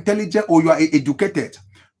because you are intelligent or you are educated.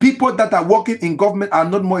 People that are working in government are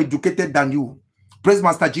not more educated than you. Praise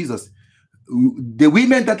Master Jesus. The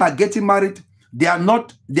women that are getting married, they are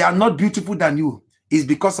not beautiful than you. It's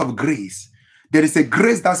because of grace. There is a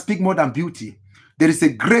grace that speaks more than beauty. There is a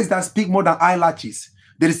grace that speaks more than eyelashes.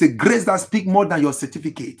 There is a grace that speaks more than your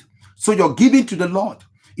certificate. So your giving to the Lord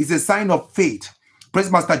is a sign of faith.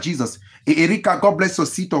 Praise Master Jesus. Erika, God bless your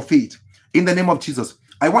seat of faith. In the name of Jesus.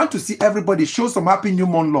 I want to see everybody show some happy new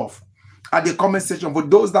month love at the comment section. For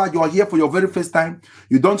those that you are here for your very first time,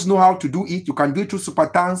 you don't know how to do it, you can do it through Super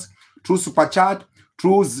Thanks, through Super Chat,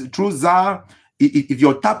 through ZAR. If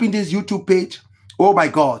you're tapping this YouTube page, oh my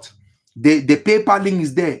God, the PayPal link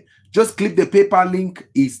is there. Just click the PayPal link,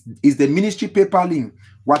 is the ministry PayPal link.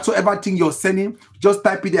 Whatsoever thing you're sending, just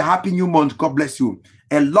type in the happy new month. God bless you.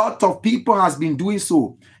 A lot of people has been doing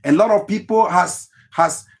so. A lot of people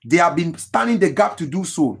they have been standing the gap to do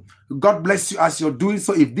so. God bless you as you're doing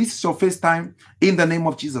so. If this is your first time, in the name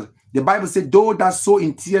of Jesus. The Bible said, those that sow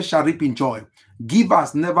in tears shall reap in joy.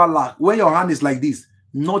 Givers never lack. When your hand is like this,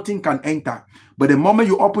 nothing can enter. But the moment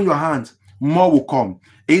you open your hands, more will come.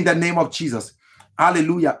 In the name of Jesus.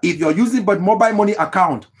 Hallelujah. If you're using but mobile money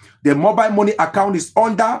account, the mobile money account is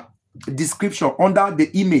under description, under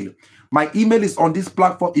the email. My email is on this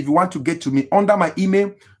platform. If you want to get to me, under my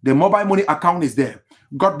email, the mobile money account is there.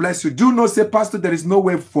 God bless you. Do not say, Pastor, there is no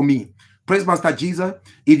way for me. Praise Master Jesus.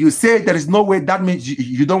 If you say there is no way, that means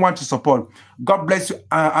you don't want to support. God bless you,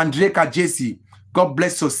 Andreka JC. God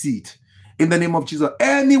bless your seed. In the name of Jesus.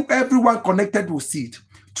 Everyone connected with seed.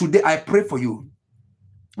 Today, I pray for you.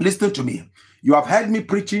 Listen to me. You have heard me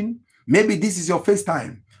preaching. Maybe this is your first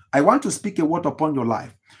time. I want to speak a word upon your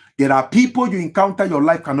life. There are people you encounter, your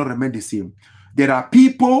life cannot remain the same. There are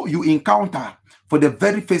people you encounter for the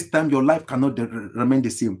very first time, your life cannot remain the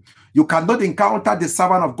same. You cannot encounter the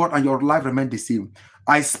servant of God and your life remain the same.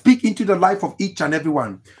 I speak into the life of each and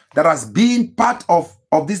everyone that has been part of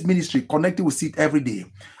this ministry, connected with it every day.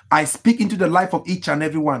 I speak into the life of each and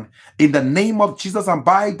everyone in the name of Jesus and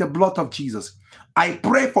by the blood of Jesus. I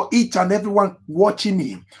pray for each and everyone watching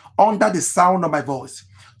me under the sound of my voice.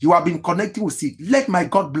 You have been connecting with it. Let my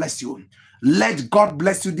God bless you. Let God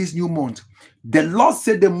bless you this new month. The Lord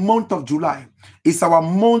said the month of July is our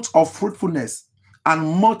month of fruitfulness and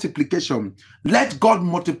multiplication. Let God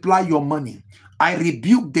multiply your money. I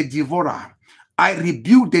rebuke the devourer. I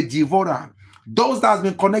rebuke the devourer. Those that have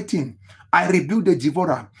been connecting, I rebuke the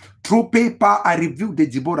devourer. Through PayPal, I rebuke the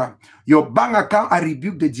devourer. Your bank account, I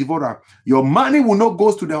rebuke the devourer. Your money will not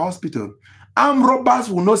go to the hospital. Armed robbers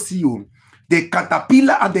will not see you. The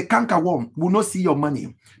caterpillar and the cankerworm will not see your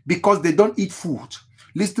money because they don't eat food.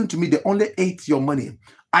 Listen to me, they only ate your money.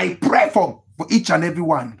 I pray for each and every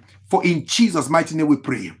one. For in Jesus' mighty name we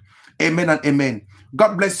pray. Amen and amen.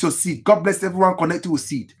 God bless your seed. God bless everyone connected with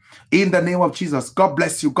seed. In the name of Jesus. God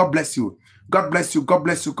bless you. God bless you. God bless you. God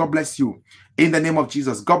bless you. God bless you. In the name of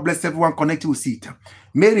Jesus. God bless everyone connected with seed.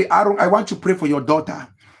 Mary Aaron, I want to pray for your daughter.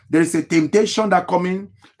 There is a temptation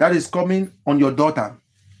that is coming on your daughter.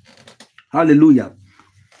 Hallelujah.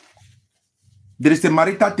 There is a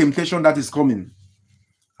marital temptation that is coming.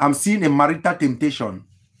 I'm seeing a marital temptation.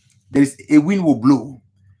 There is a wind will blow.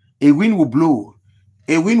 A wind will blow.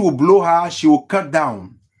 A wind will blow her. She will cut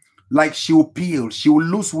down. Like she will peel. She will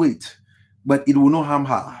lose weight. But it will not harm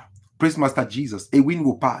her. Praise Master Jesus. A wind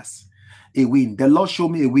will pass. A wind. The Lord showed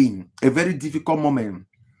me a wind. A very difficult moment.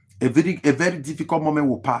 A very difficult moment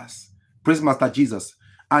will pass. Praise Master Jesus.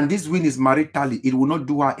 And this wind is maritally. It will not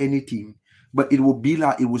do her anything. But it will build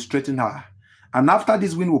her. It will straighten her. And after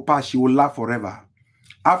this wind will pass, she will laugh forever.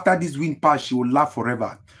 After this wind pass, she will laugh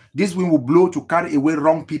forever. This wind will blow to carry away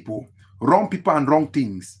wrong people and wrong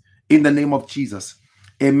things. In the name of Jesus.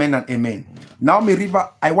 Amen and amen. Now,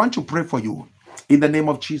 River, I want to pray for you. In the name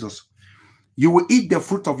of Jesus. You will eat the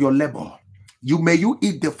fruit of your labor. You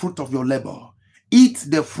eat the fruit of your labor. Eat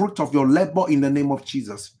the fruit of your labor in the name of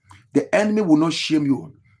Jesus. The enemy will not shame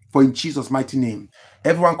you. For in Jesus' mighty name.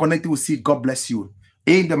 Everyone connected with seed, God bless you.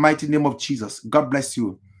 In the mighty name of Jesus. God bless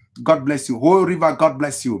you. God bless you. Whole River, God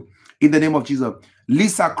bless you. In the name of Jesus.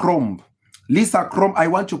 Lisa Crom, I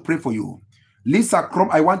want to pray for you. Lisa Crom,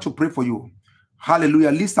 I want to pray for you.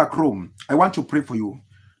 Hallelujah. Lisa Crom, I want to pray for you.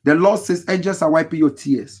 The Lord says angels are wiping your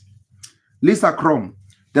tears. Lisa Crom,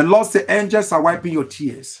 the Lord says angels are wiping your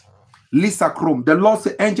tears. Lisa Crom, the Lord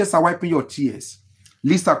says angels are wiping your tears.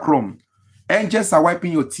 Lisa Crom, angels are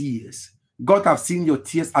wiping your tears. God have seen your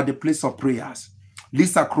tears at the place of prayers.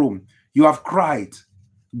 Lisa Crom, you have cried.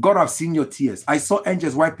 God have seen your tears. I saw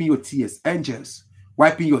angels wiping your tears. Angels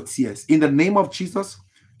wiping your tears. In the name of Jesus,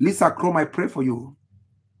 Lisa Crom, I pray for you.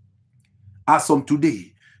 As from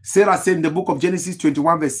today, Sarah said in the book of Genesis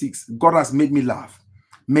 21 verse 6, God has made me laugh.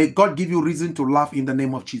 May God give you reason to laugh in the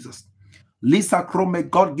name of Jesus. Lisa Crom, may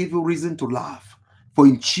God give you reason to laugh. For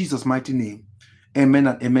in Jesus' mighty name. Amen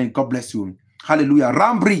and amen. God bless you. Hallelujah.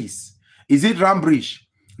 Rambridge. Is it Rambridge?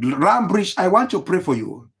 Rambridge, I want to pray for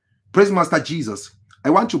you. Praise Master Jesus. I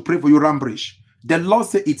want to pray for you, Rambrish. The Lord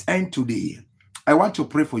said it end today. I want to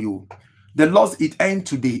pray for you. The Lord, it end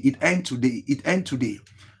today. It end today. It end today.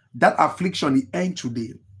 That affliction, it end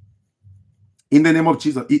today. In the name of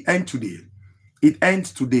Jesus, it end today. It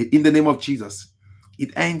ends today. In the name of Jesus,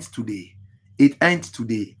 it ends today. It ends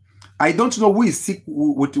today. I don't know who is sick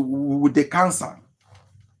with the cancer.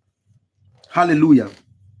 Hallelujah.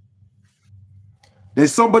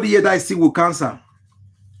 There's somebody here that is sick with cancer.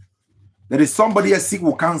 There is somebody here sick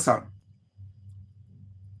with cancer.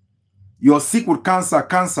 You're sick with cancer.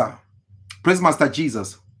 Cancer. Praise Master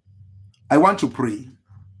Jesus. I want to pray.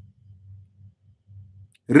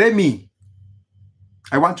 Remy,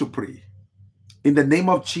 I want to pray. In the name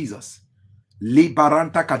of Jesus.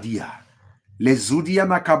 Libaranta Kadia. Lezudia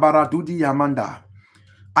Nakabaradudi Yamanda.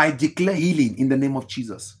 I declare healing in the name of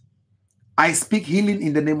Jesus. I speak healing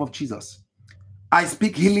in the name of Jesus. I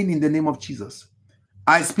speak healing in the name of Jesus.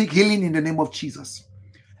 I speak healing in the name of Jesus.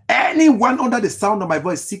 Anyone under the sound of my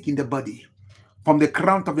voice sick in the body, from the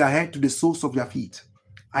crown of your head to the soles of your feet,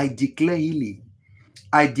 I declare healing.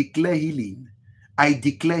 I declare healing. I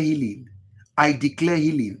declare healing. I declare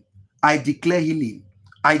healing. I declare healing.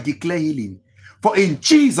 I declare healing. For in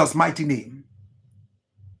Jesus' mighty name.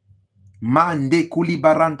 Mande kuli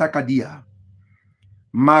baranta kadia.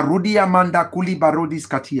 Marudia manda kuli barodis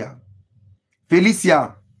katia.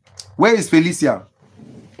 Felicia. Where is Felicia?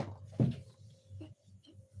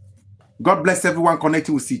 God bless everyone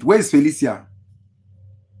connected with it. Where is Felicia?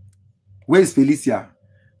 Where is Felicia?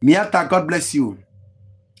 Miata, God bless you.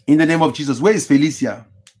 In the name of Jesus. Where is Felicia?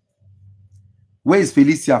 Where is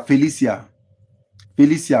Felicia? Felicia.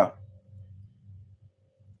 Felicia.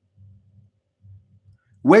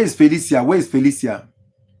 Where is Felicia? Where is Felicia?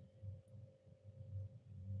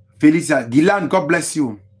 Felicia. Gilan, God bless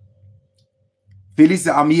you.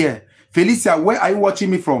 Felicia, I'm here. Felicia, where are you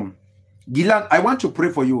watching me from? Gilan, I want to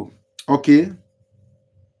pray for you. Okay?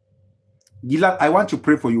 Gilan, I want to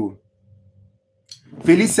pray for you.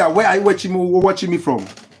 Felicia, where are you watching me from?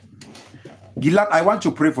 Gilan, I want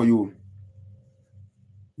to pray for you.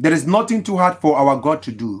 There is nothing too hard for our God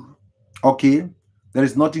to do. Okay? There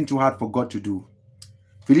is nothing too hard for God to do.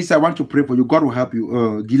 Felicia, I want to pray for you. God will help you.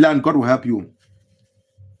 Gilan, God will help you.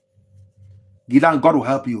 Gilan, God will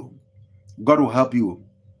help you. God will help you.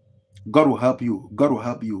 God will help you. God will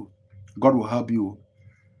help you. God will help you.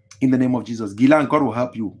 In the name of Jesus. Gilan, God will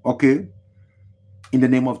help you. Okay? In the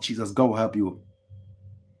name of Jesus, God will help you.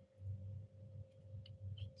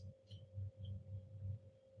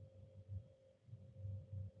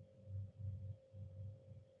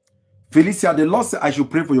 Felicia, the Lord said I should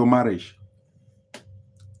pray for your marriage.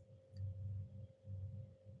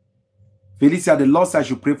 Felicia, the Lord said I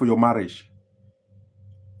should pray for your marriage.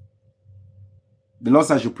 The Lord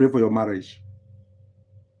said I should pray for your marriage.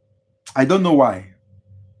 I don't know why.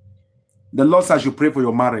 The Lord said I should pray for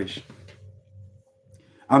your marriage.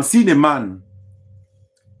 I'm seeing a man.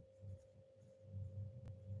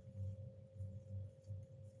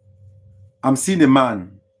 I'm seeing a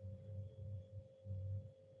man.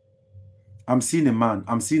 I'm seeing a man.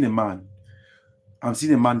 I'm seeing a man. I'm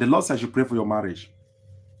seeing a man. The Lord said I should pray for your marriage.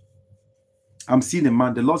 I'm seeing a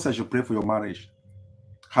man. The Lord said I should pray for your marriage.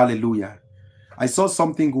 Hallelujah. I saw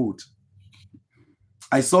something good.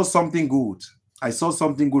 I saw something good. I saw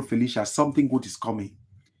something good, Felicia. Something good is coming.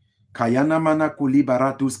 Kayana mana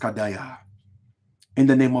kulibaratus kadaya. In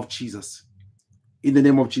the name of Jesus. In the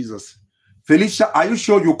name of Jesus. Felicia, are you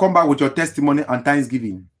sure you come back with your testimony and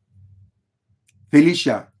thanksgiving?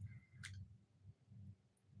 Felicia.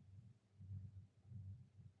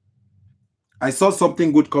 I saw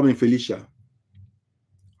something good coming, Felicia.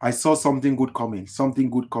 I saw something good coming. Something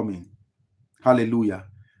good coming. Hallelujah.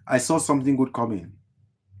 I saw something good coming.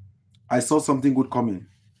 I saw something good coming.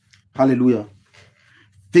 Hallelujah.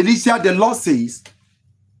 Felicia, the Lord says,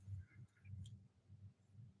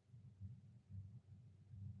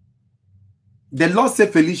 the Lord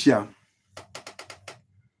said, Felicia,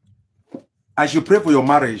 I should pray for your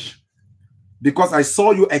marriage because I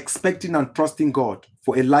saw you expecting and trusting God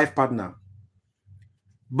for a life partner.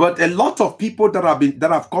 But a lot of people that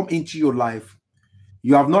have come into your life,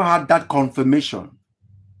 you have not had that confirmation.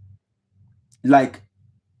 Like,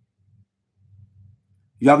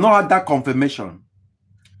 you have not had that confirmation.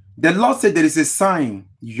 The Lord said there is a sign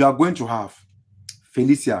you are going to have.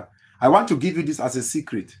 Felicia, I want to give you this as a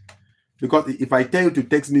secret. Because if I tell you to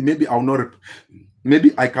text me, maybe I'll not,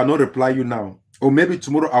 maybe I cannot reply you now. Or maybe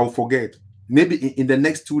tomorrow I'll forget. Maybe in the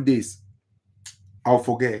next 2 days, I'll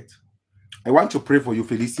forget. I want to pray for you,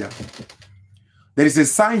 Felicia. There is a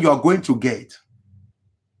sign you are going to get.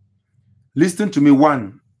 Listen to me.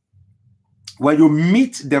 One, when you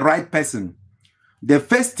meet the right person, The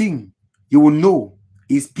first thing you will know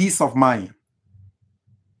is peace of mind.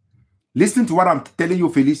 Listen to what I'm telling you,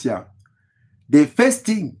 Felicia. The first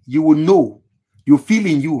thing you will know, you feel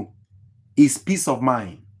in you, is peace of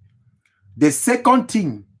mind. The second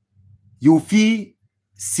thing, you feel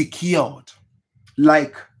secured.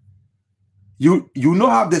 Like you don't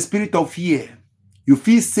have the spirit of fear. You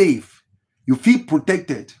feel safe. You feel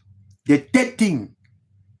protected. The third thing,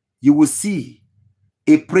 you will see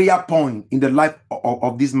a prayer point in the life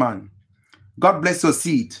of this man. God bless your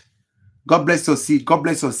seed. God bless your seed. God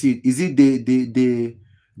bless your seed. Is it the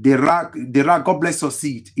rag? God bless your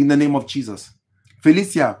seed in the name of Jesus.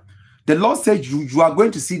 Felicia, the Lord said you are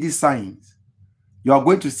going to see these signs. You are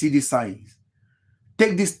going to see these signs.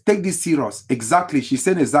 Take this serious. Exactly. She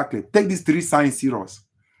said exactly. Take these 3 signs serious.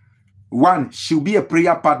 1, she'll be a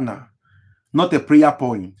prayer partner, not a prayer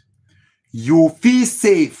point. You feel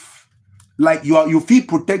safe, like you feel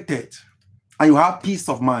protected, and you have peace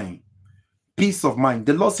of mind. Peace of mind.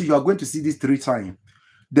 The Lord says you are going to see these 3 signs.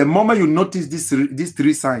 The moment you notice these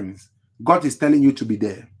 3 signs, God is telling you to be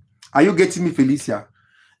there. Are you getting me, Felicia?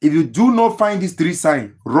 If you do not find these 3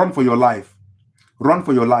 signs, run for your life. Run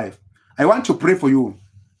for your life. I want to pray for you.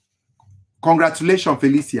 Congratulations,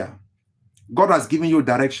 Felicia. God has given you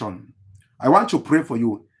direction. I want to pray for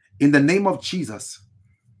you in the name of Jesus.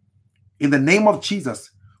 In the name of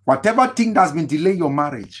Jesus, whatever thing that's been delaying your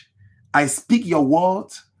marriage, I speak your word.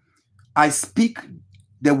 I speak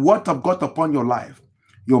the word of God upon your life.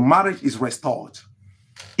 Your marriage is restored.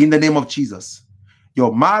 In the name of Jesus,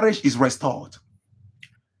 your marriage is restored.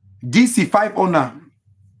 DC5 owner.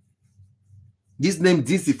 This name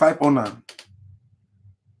DC5 owner.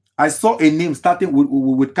 I saw a name starting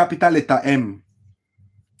with capital letter M.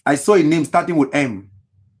 I saw a name starting with M.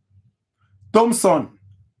 Thompson.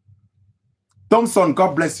 Thompson,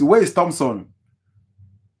 God bless you. Where is Thompson?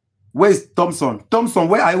 Where is Thompson? Thompson,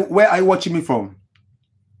 where are you watching me from?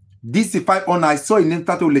 DC5 owner. I saw a name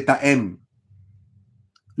starting with letter M.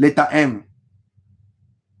 Letter M.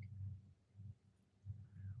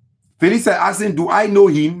 Felicia asking, do I know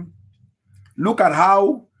him? Look at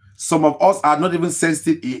how some of us are not even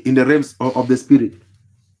sensitive in the realms of the spirit.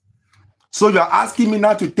 So you are asking me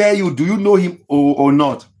now to tell you, do you know him or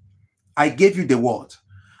not? I gave you the word.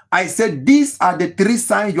 I said, these are the 3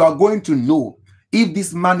 signs you are going to know if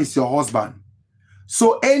this man is your husband.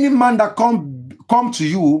 So any man that come to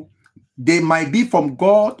you, they might be from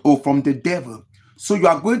God or from the devil. So you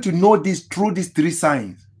are going to know this through these 3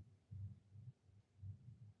 signs.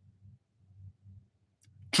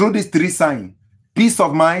 Through these 3 signs. Peace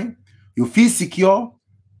of mind, you feel secure,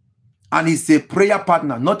 and it's a prayer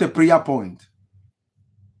partner, not a prayer point.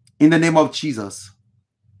 In the name of Jesus.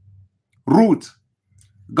 Ruth,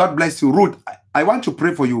 God bless you. Ruth, I want to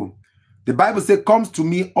pray for you. The Bible says, comes to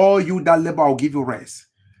me, all you that labor, I'll give you rest.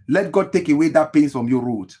 Let God take away that pain from you,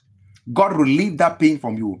 Ruth. God relieve that pain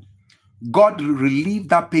from you. God relieve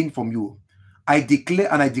that pain from you. I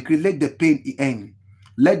declare and I decree, let the pain end.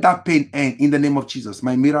 Let that pain end in the name of Jesus.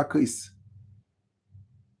 My miracle is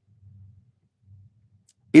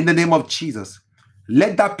in the name of Jesus.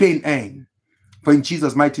 Let that pain end. For in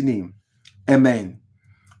Jesus' mighty name. Amen.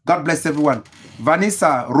 God bless everyone.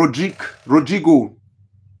 Vanessa Rodrigo.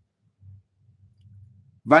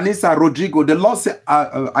 Vanessa Rodrigo. The Lord said,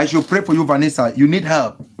 I should pray for you, Vanessa. You need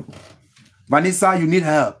help. Vanessa, you need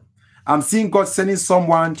help. I'm seeing God sending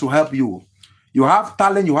someone to help you. You have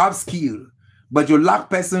talent, you have skill, but you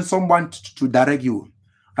lack someone to direct you.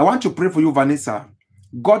 I want to pray for you, Vanessa.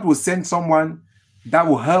 God will send someone that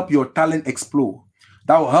will help your talent explode.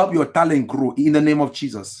 That will help your talent grow in the name of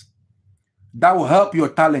Jesus. That will help your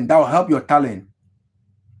talent. That will help your talent.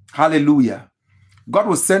 Hallelujah. God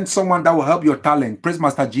will send someone that will help your talent. Praise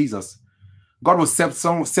Master Jesus. God will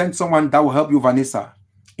send someone that will help you, Vanessa,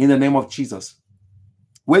 in the name of Jesus.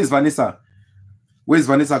 Where is Vanessa? Where is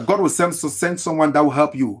Vanessa? God will send someone that will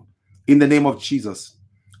help you in the name of Jesus.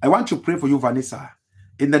 I want to pray for you, Vanessa,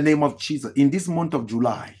 in the name of Jesus. In this month of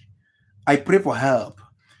July, I pray for help.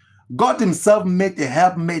 God himself made a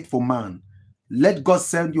helpmate for man. Let God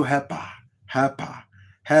send you helper, helper,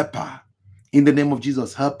 helper. In the name of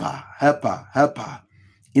Jesus, helper, helper, helper.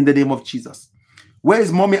 In the name of Jesus. Where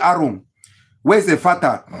is Mommy Aaron? Where is the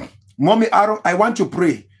father? Mommy Aaron, I want to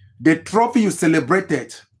pray. The trophy you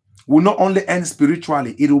celebrated will not only end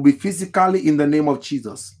spiritually, it will be physically in the name of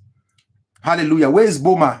Jesus. Hallelujah. Where is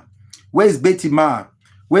Boma? Where is Betty Ma?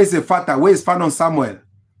 Where is the father? Where is Fanon Samuel?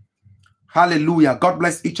 Hallelujah. God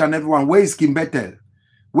bless each and everyone. Where is Kim Bethel?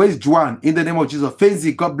 Where is Juan? In the name of Jesus.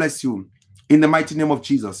 Fenzi, God bless you. In the mighty name of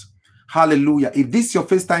Jesus. Hallelujah. If this is your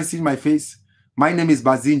first time seeing my face, my name is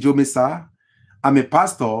Bazin Jomesa. I'm a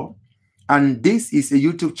pastor. And this is a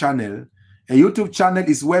YouTube channel. A YouTube channel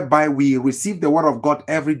is whereby we receive the word of God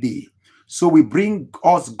every day. So we bring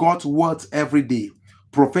us God's words every day.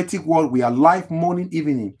 Prophetic word. We are live morning,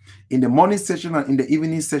 evening, in the morning session and in the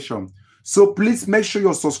evening session. So please make sure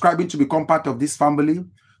you're subscribing to become part of this family,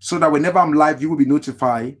 so that whenever I'm live, you will be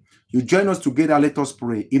notified. You join us together. Let us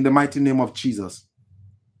pray in the mighty name of Jesus.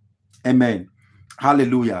 Amen.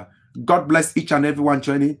 Hallelujah. God bless each and everyone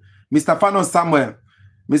joining. Mr. Fanon Samuel.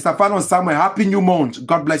 Mr. Fanon Samuel, happy new month.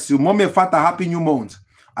 God bless you. Mommy Fata, happy new month.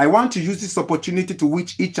 I want to use this opportunity to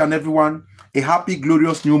wish each and everyone a happy,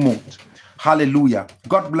 glorious new month. Hallelujah.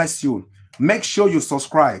 God bless you. Make sure you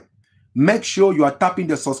subscribe. Make sure you are tapping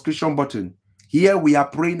the subscription button. Here we are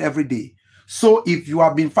praying every day. So if you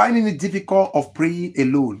have been finding it difficult of praying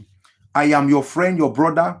alone, I am your friend, your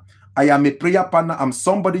brother. I am a prayer partner. I'm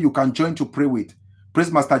somebody you can join to pray with.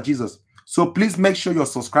 Praise Master Jesus. So please make sure you're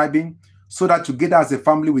subscribing, so that together as a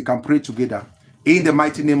family we can pray together in the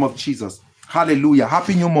mighty name of Jesus. Hallelujah.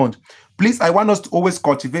 Happy new month. Please, I want us to always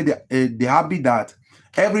cultivate the habit that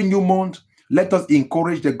every new month, let us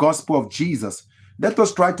encourage the gospel of Jesus. Let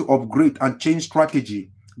us try to upgrade and change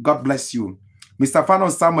strategy. God bless you. Mr. Fanon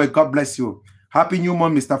Samuel, God bless you. Happy new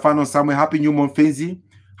month, Mr. Fanon Samuel. Happy new month, Fenzi.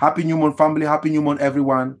 Happy new month, family. Happy new month,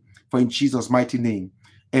 everyone. For in Jesus' mighty name.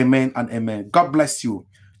 Amen and amen. God bless you.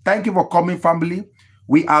 Thank you for coming, family.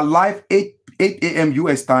 We are live 8 a.m.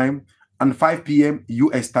 US time and 5 p.m.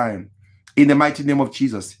 US time. In the mighty name of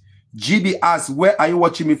Jesus. GB asks, where are you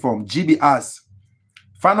watching me from? GB asks.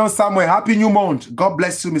 Fanon Samuel, happy new month. God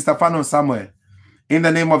bless you, Mr. Fanon Samuel. In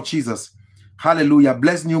the name of Jesus. Hallelujah.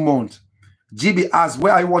 Bless new month. GB asks,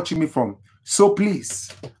 where are you watching me from? So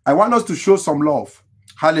please, I want us to show some love.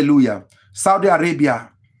 Hallelujah. Saudi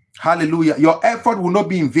Arabia. Hallelujah. Your effort will not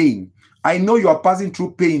be in vain. I know you are passing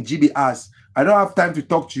through pain, GB asks. I don't have time to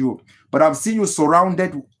talk to you, but I'm seeing you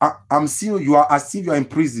surrounded. I'm seeing you are as if you're in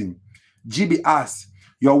prison. GB asks,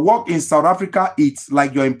 your work in South Africa, it's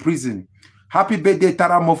like you're in prison. Happy birthday,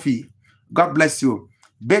 Tara Murphy. God bless you.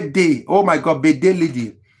 Birthday. Oh my God, birthday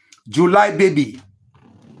lady. July baby.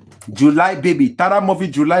 July baby. Tara Murphy,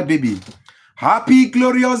 July baby. Happy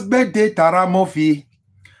glorious birthday, Tara Murphy.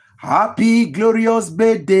 Happy glorious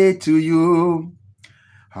birthday to you.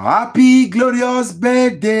 Happy glorious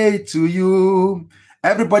birthday to you.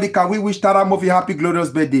 Everybody, can we wish Tara Murphy happy glorious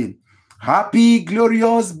birthday? Happy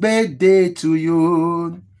glorious birthday to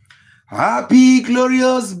you. Happy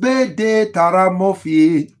glorious birthday, Tara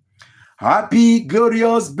Murphy. Happy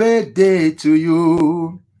glorious birthday to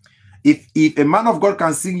you. If a man of God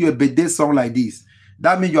can sing you a birthday song like this,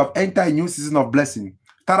 that means you have entered a new season of blessing.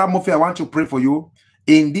 Tara Murphy, I want to pray for you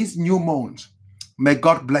in this new month. May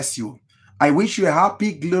God bless you. I wish you a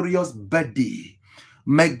happy, glorious birthday.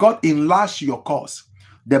 May God enlarge your cause.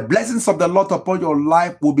 The blessings of the Lord upon your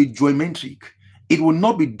life will be geometric. It will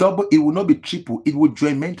not be double. It will not be triple. It will be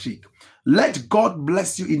geometric. Let God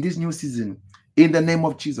bless you in this new season. In the name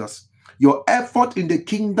of Jesus. Your effort in the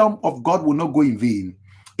kingdom of God will not go in vain.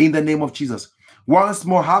 In the name of Jesus. Once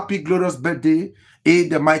more, happy, glorious birthday in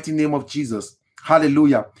the mighty name of Jesus.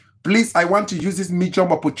 Hallelujah. Please, I want to use this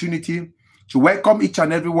medium opportunity to welcome each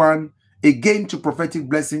and everyone again to prophetic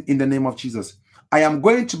blessing in the name of Jesus. I am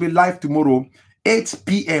going to be live tomorrow, 8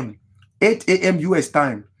 p.m., 8 a.m. US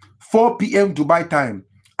time, 4 p.m. Dubai time.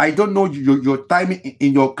 I don't know your time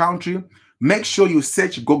in your country. Make sure you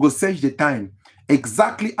search, Google search the time.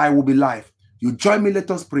 Exactly, I will be live. You join me,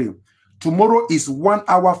 let us pray. Tomorrow is 1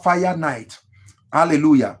 hour fire night.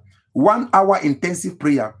 Hallelujah. 1 hour intensive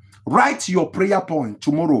prayer. Write your prayer point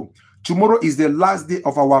tomorrow. Tomorrow is the last day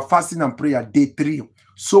of our fasting and prayer, day 3.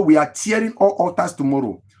 So we are tearing all altars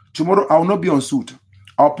tomorrow. Tomorrow I will not be on suit.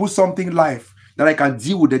 I'll put something live that I can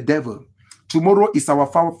deal with the devil. Tomorrow is our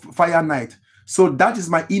fire night. So that is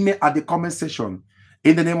my email at the comment section.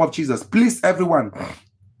 In the name of Jesus. Please, everyone,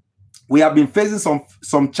 we have been facing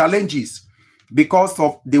some challenges because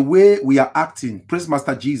of the way we are acting. Praise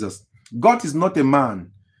Master Jesus. God is not a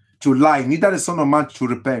man to lie, neither the son of man to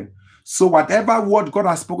repent. So whatever word God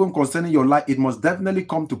has spoken concerning your life, it must definitely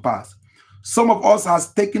come to pass. Some of us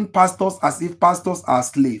has taken pastors as if pastors are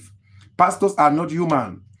slaves. Pastors are not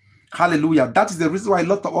human. Hallelujah. That is the reason why a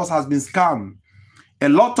lot of us has been scammed. A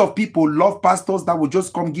lot of people love pastors that will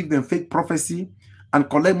just come give them fake prophecy and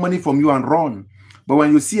collect money from you and run. But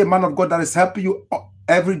when you see a man of God that is helping you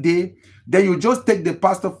every day, then you just take the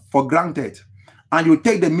pastor for granted and you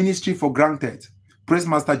take the ministry for granted. Praise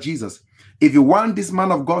Master Jesus. If you want this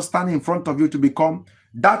man of God standing in front of you to become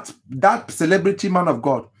that celebrity man of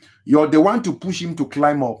God, you're the one to push him to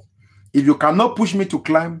climb up. If you cannot push me to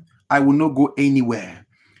climb, I will not go anywhere.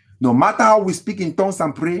 No matter how we speak in tongues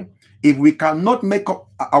and pray, If we cannot make up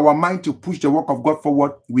our mind to push the work of God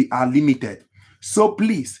forward, we are limited. So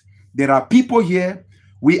please, there are people here.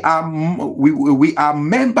 We are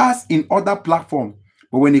members in other platforms,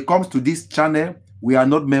 but when it comes to this channel, we are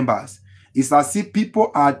not members. It's as if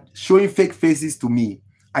people are showing fake faces to me.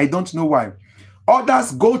 I don't know why.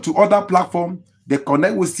 Others go to other platforms, they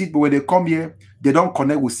connect with Seed, but when they come here, they don't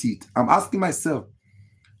connect with Seed. I'm asking myself,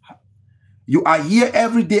 you are here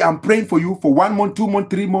every day. I'm praying for you for 1 month, 2 months,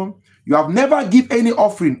 3 months. You have never give any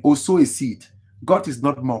offering or sow a seed. God is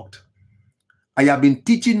not mocked. I have been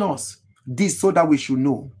teaching us this so that we should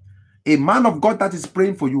know. A man of God that is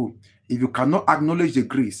praying for you, if you cannot acknowledge the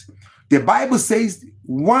grace, the Bible says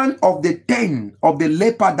one of the 10 of the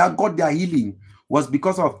leper that got their healing was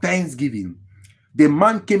because of thanksgiving. The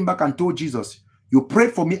man came back and told Jesus, you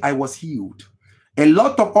prayed for me, I was healed. A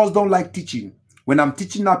lot of us don't like teaching. When I'm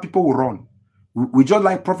teaching now, people will run. We just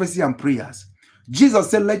like prophecy and prayers. Jesus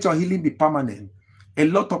said, let your healing be permanent. A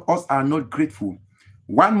lot of us are not grateful.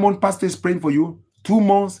 1 month, pastor is praying for you. 2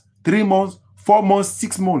 months, 3 months, 4 months,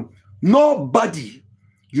 6 months. Nobody.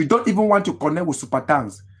 You don't even want to connect with super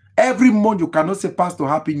thanks. Every month you cannot say, pastor,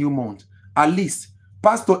 happy new month. At least,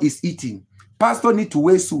 pastor is eating. Pastor need to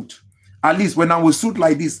wear suit. At least when I wear suit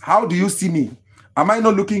like this, how do you see me? Am I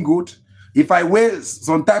not looking good? If I wear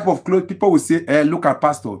some type of clothes, people will say, hey, look at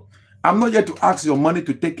pastor. I'm not here to ask your money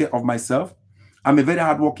to take care of myself. I'm a very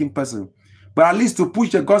hardworking person. But at least to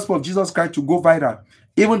push the gospel of Jesus Christ to go viral.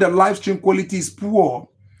 Even the live stream quality is poor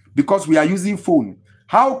because we are using phone.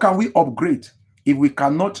 How can we upgrade if we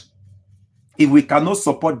cannot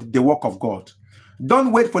support the work of God?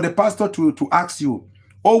 Don't wait for the pastor to ask you.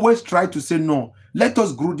 Always try to say no. Let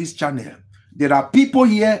us grow this channel. There are people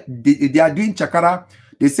here, they are doing chakara.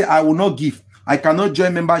 They say, I will not give. I cannot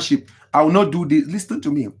join membership. I will not do this. Listen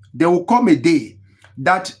to me. There will come a day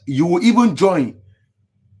that you will even join.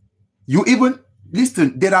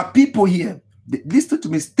 Listen, there are people here. Listen to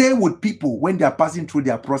me. Stay with people when they are passing through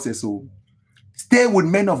their process. So stay with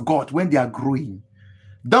men of God when they are growing.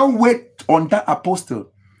 Don't wait on that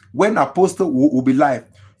apostle. When apostle will be live,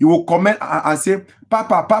 you will comment and say,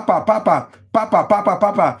 Papa, Papa, Papa, Papa, Papa,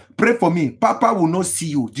 Papa, pray for me. Papa will not see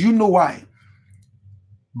you. Do you know why?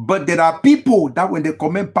 But there are people that when they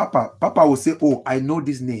comment Papa, Papa will say, oh, I know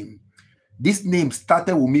this name. This name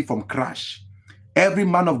started with me from crash. Every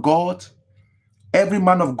man of God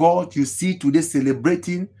you see today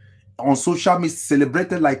celebrating on social media,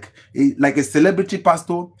 celebrated like a celebrity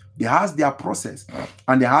pastor, they has their process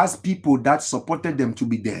and they has people that supported them to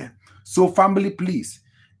be there. So family, please,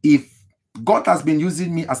 if God has been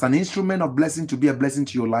using me as an instrument of blessing to be a blessing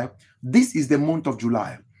to your life, this is the month of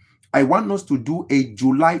July. I want us to do a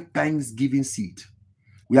July Thanksgiving seed.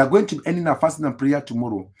 We are going to be ending our fasting and prayer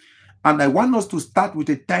tomorrow. And I want us to start with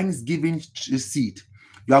a Thanksgiving seed.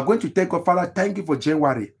 You are going to take God, Father, thank you for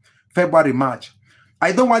January, February, March.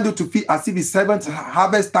 I don't want you to feel as if it's 7th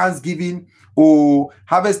harvest Thanksgiving or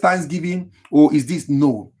is this?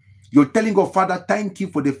 No. You're telling God, Father, thank you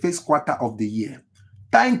for the first quarter of the year.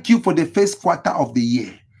 Thank you for the first quarter of the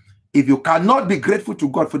year. If you cannot be grateful to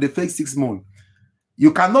God for the first 6 months,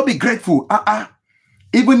 you cannot be grateful.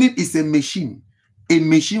 Even if it's a machine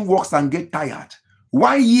works and get tired.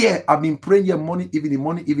 1 year, I've been praying here morning,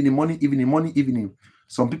 evening.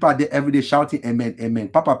 Some people are there every day shouting, amen, amen.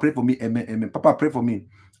 Papa, pray for me, amen, amen. Papa, pray for me.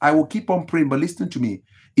 I will keep on praying, but listen to me.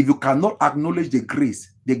 If you cannot acknowledge the grace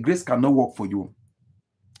cannot work for you.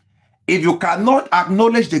 If you cannot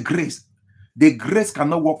acknowledge the grace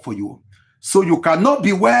cannot work for you. So you cannot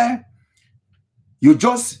be where you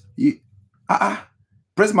just,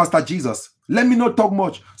 praise Master Jesus. Let me not talk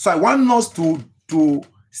much. So I want us to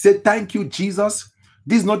say thank you, Jesus.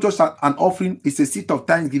 This is not just an offering, it's a seed of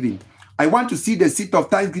thanksgiving. I want to see the seed of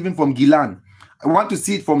thanksgiving from Gilan. I want to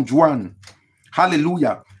see it from Juan.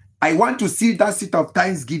 Hallelujah. I want to see that seed of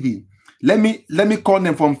thanksgiving. Let me call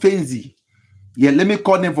them from Fenzi. Yeah, let me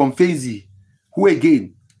call them from Fenzi. Who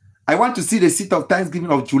again? I want to see the seed of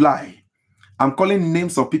thanksgiving of July. I'm calling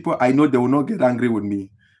names of people I know they will not get angry with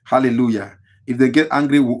me. Hallelujah. If they get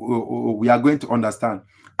angry, we are going to understand.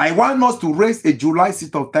 I want us to raise a July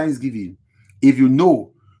seed of thanksgiving. If you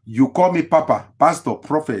know, you call me Papa, Pastor,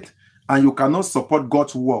 Prophet, and you cannot support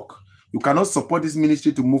God's work, you cannot support this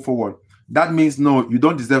ministry to move forward, that means no, you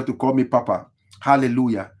don't deserve to call me Papa.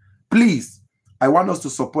 Hallelujah. Please, I want us to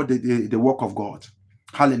support the work of God.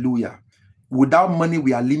 Hallelujah. Without money,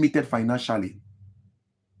 we are limited financially.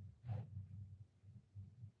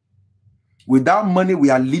 Without money, we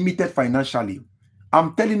are limited financially.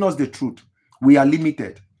 I'm telling us the truth. We are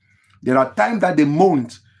limited. There are times that the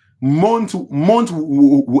month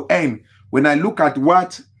will end. When I look at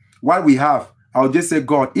what we have, I'll just say,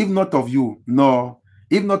 God, if not of you, no.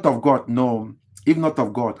 If not of God, no. If not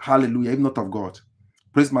of God, hallelujah. If not of God,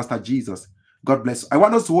 praise Master Jesus. God bless you. I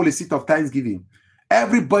want us to hold a seat of thanksgiving.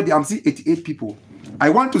 Everybody, I'm seeing 88 people. I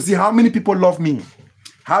want to see how many people love me.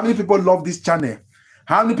 How many people love this channel?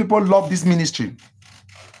 How many people love this ministry?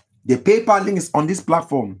 The PayPal link is on this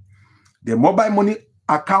platform. The mobile money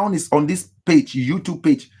account is on this page, YouTube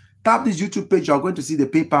page. Tap this YouTube page, you are going to see the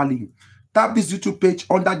PayPal link. Tap this YouTube page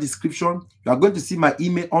under description. You are going to see my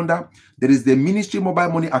email under. There is the ministry mobile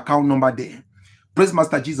money account number there. Praise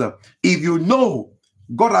Master Jesus. If you know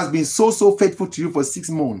God has been so faithful to you for 6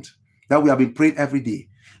 months that we have been praying every day,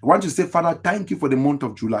 I want to say, Father, thank you for the month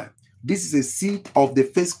of July. This is a seed of the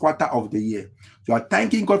first quarter of the year. You are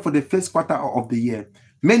thanking God for the first quarter of the year.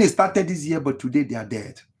 Many started this year, but today they are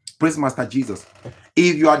dead. Praise Master Jesus.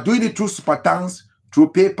 If you are doing it through Super Thanks,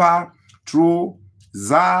 through PayPal, through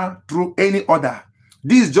ZAR, through any other,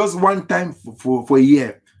 this is just one time for a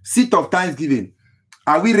year. Seat of thanksgiving.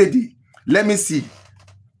 Are we ready? Let me see.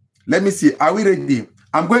 Let me see. Are we ready?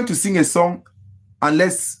 I'm going to sing a song and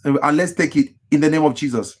let's take it in the name of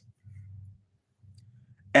Jesus.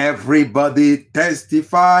 Everybody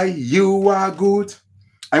testify you are good.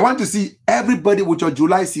 I want to see everybody with your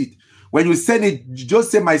July seed. When you send it,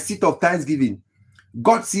 just say my seat of thanksgiving.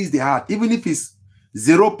 God sees the heart. Even if it's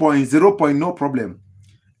 0.0, no problem.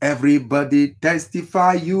 Everybody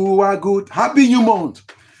testify you are good. Happy new month.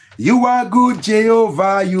 You are good,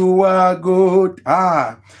 Jehovah. You are good.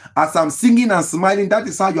 As I'm singing and smiling, that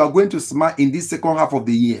is how you are going to smile in this second half of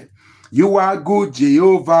the year. You are good,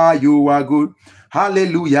 Jehovah. You are good.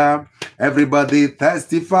 Hallelujah. Everybody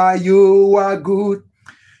testify you are good.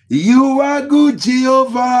 You are good,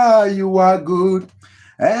 Jehovah. You are good.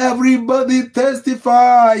 Everybody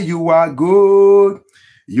testify you are good.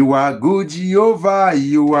 You are good, Jehovah.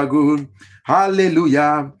 You are good.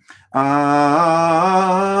 Hallelujah.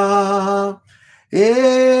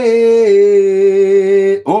 Hey.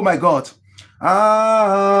 Oh my God.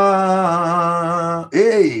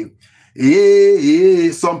 Hey.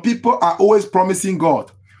 Some people are always promising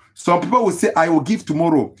God. Some people will say, I will give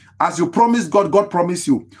tomorrow. As you promise God, God promise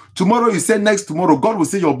you. Tomorrow you say next tomorrow. God will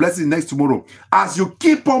say your blessing next tomorrow. As you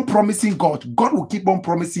keep on promising God, God will keep on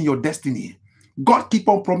promising your destiny. God keep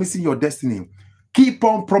on promising your destiny. Keep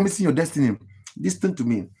on promising your destiny. Listen to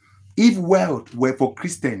me. If wealth were for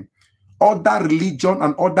Christian, other religion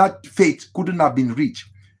and other faith couldn't have been rich.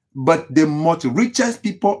 But the most richest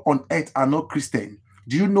people on earth are not Christian.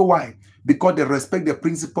 Do you know why? Because they respect the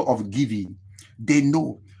principle of giving. They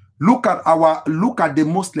know. Look at the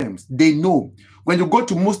Muslims. They know. When you go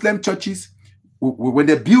to Muslim churches, when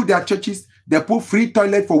they build their churches, they put free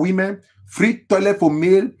toilet for women, free toilet for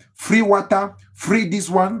male, free water, free this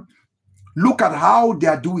one. Look at how they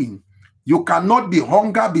are doing. You cannot be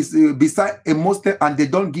hungry beside a Muslim and they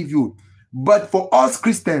don't give you. But for us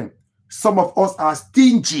Christians, some of us are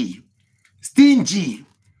stingy. Stingy.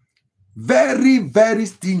 Very, very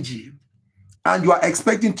stingy. And you are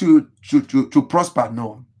expecting to prosper.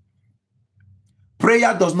 No.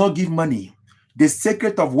 Prayer does not give money. The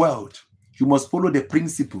secret of wealth, you must follow the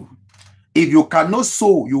principle. If you cannot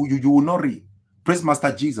sow, you will not reap. Praise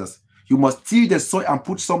Master Jesus. You must till the soil and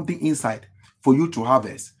put something inside for you to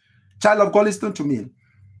harvest. Child of God, listen to me.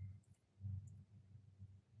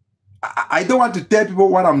 I don't want to tell people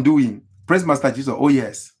what I'm doing. Praise Master Jesus. Oh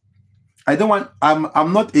yes. I don't want,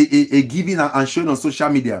 I'm not a giving and showing on social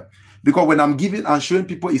media. Because when I'm giving and showing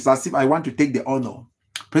people, it's as if I want to take the honor.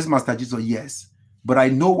 Praise Master Jesus. Yes. But I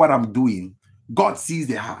know what I'm doing. God sees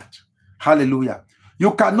the heart. Hallelujah.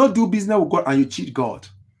 You cannot do business with God and you cheat God.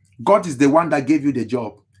 God is the one that gave you the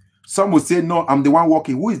job. Some will say, no, I'm the one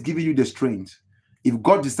working. Who is giving you the strength? If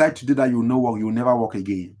God decides to do that, you'll know what, you'll never work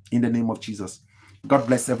again. In the name of Jesus. God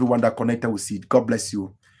bless everyone that connected with Seed. God bless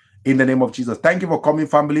you. In the name of Jesus. Thank you for coming,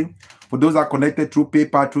 family. For those that are connected through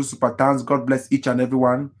PayPal, through Super Thanks, God bless each and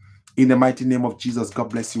everyone. In the mighty name of Jesus,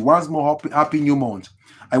 God bless you. Once more, happy new month.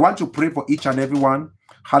 I want to pray for each and everyone.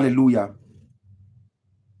 Hallelujah.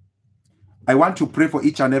 I want to pray for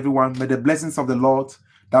each and everyone. May the blessings of the Lord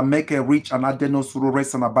that make a rich and add no sorrow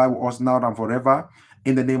rest and abide with us now and forever.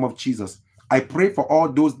 In the name of Jesus. I pray for all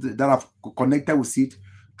those that have connected with it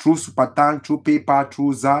through Super Thanks, through PayPal,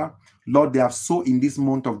 through ZAR. Lord, they have sown in this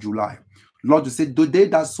month of July. Lord, you said, they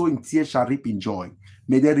that sow in tears shall reap in joy.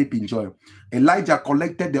 May they reap in joy. Elijah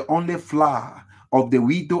collected the only flour of the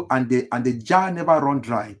widow and the jar never run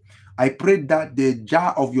dry. I pray that the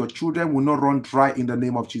jar of your children will not run dry in the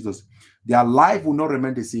name of Jesus. Their life will not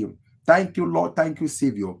remain the same. Thank you, Lord. Thank you,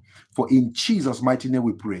 Savior. For in Jesus' mighty name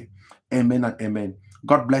we pray. Amen and amen.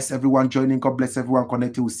 God bless everyone joining. God bless everyone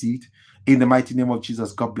connected with Seed. In the mighty name of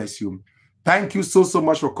Jesus, God bless you. Thank you so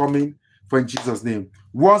much for coming. For in Jesus' name.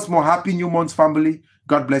 Once more, happy new month, family.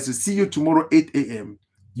 God bless you. See you tomorrow, 8 a.m.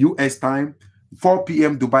 US time, 4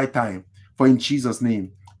 p.m. Dubai time. For in Jesus'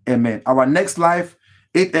 name. Amen. Our next live,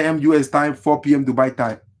 8 a.m. US time, 4 p.m. Dubai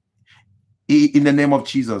time. In the name of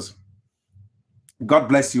Jesus. God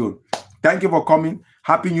bless you. Thank you for coming.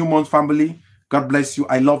 Happy new month, family. God bless you.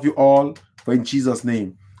 I love you all. For in Jesus'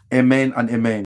 name. Amen and amen.